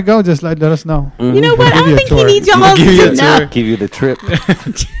ever want to go, just let us know. Mhm. You know what? I We'll give you don't a think he tour. needs y'all We'll give you to a know. tour. Give you the trip.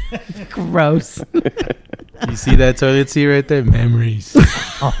 Gross. You see that toilet seat right there? Memories.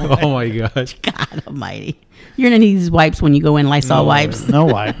 Oh my gosh. God almighty. You're going to need these wipes when you go in, Lysol No. wipes. No,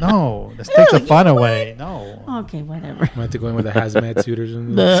 why? No. Let's take the you fun know away. No. Okay, whatever. I have to go in with a hazmat suit or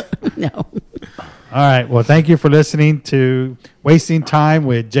something. No. All right. Well, thank you for listening to Wasting Time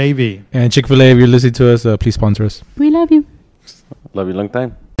with JV. And Chick-fil-A, if you're listening to us, please sponsor us. We love you. Love you long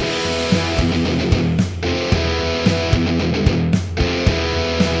time.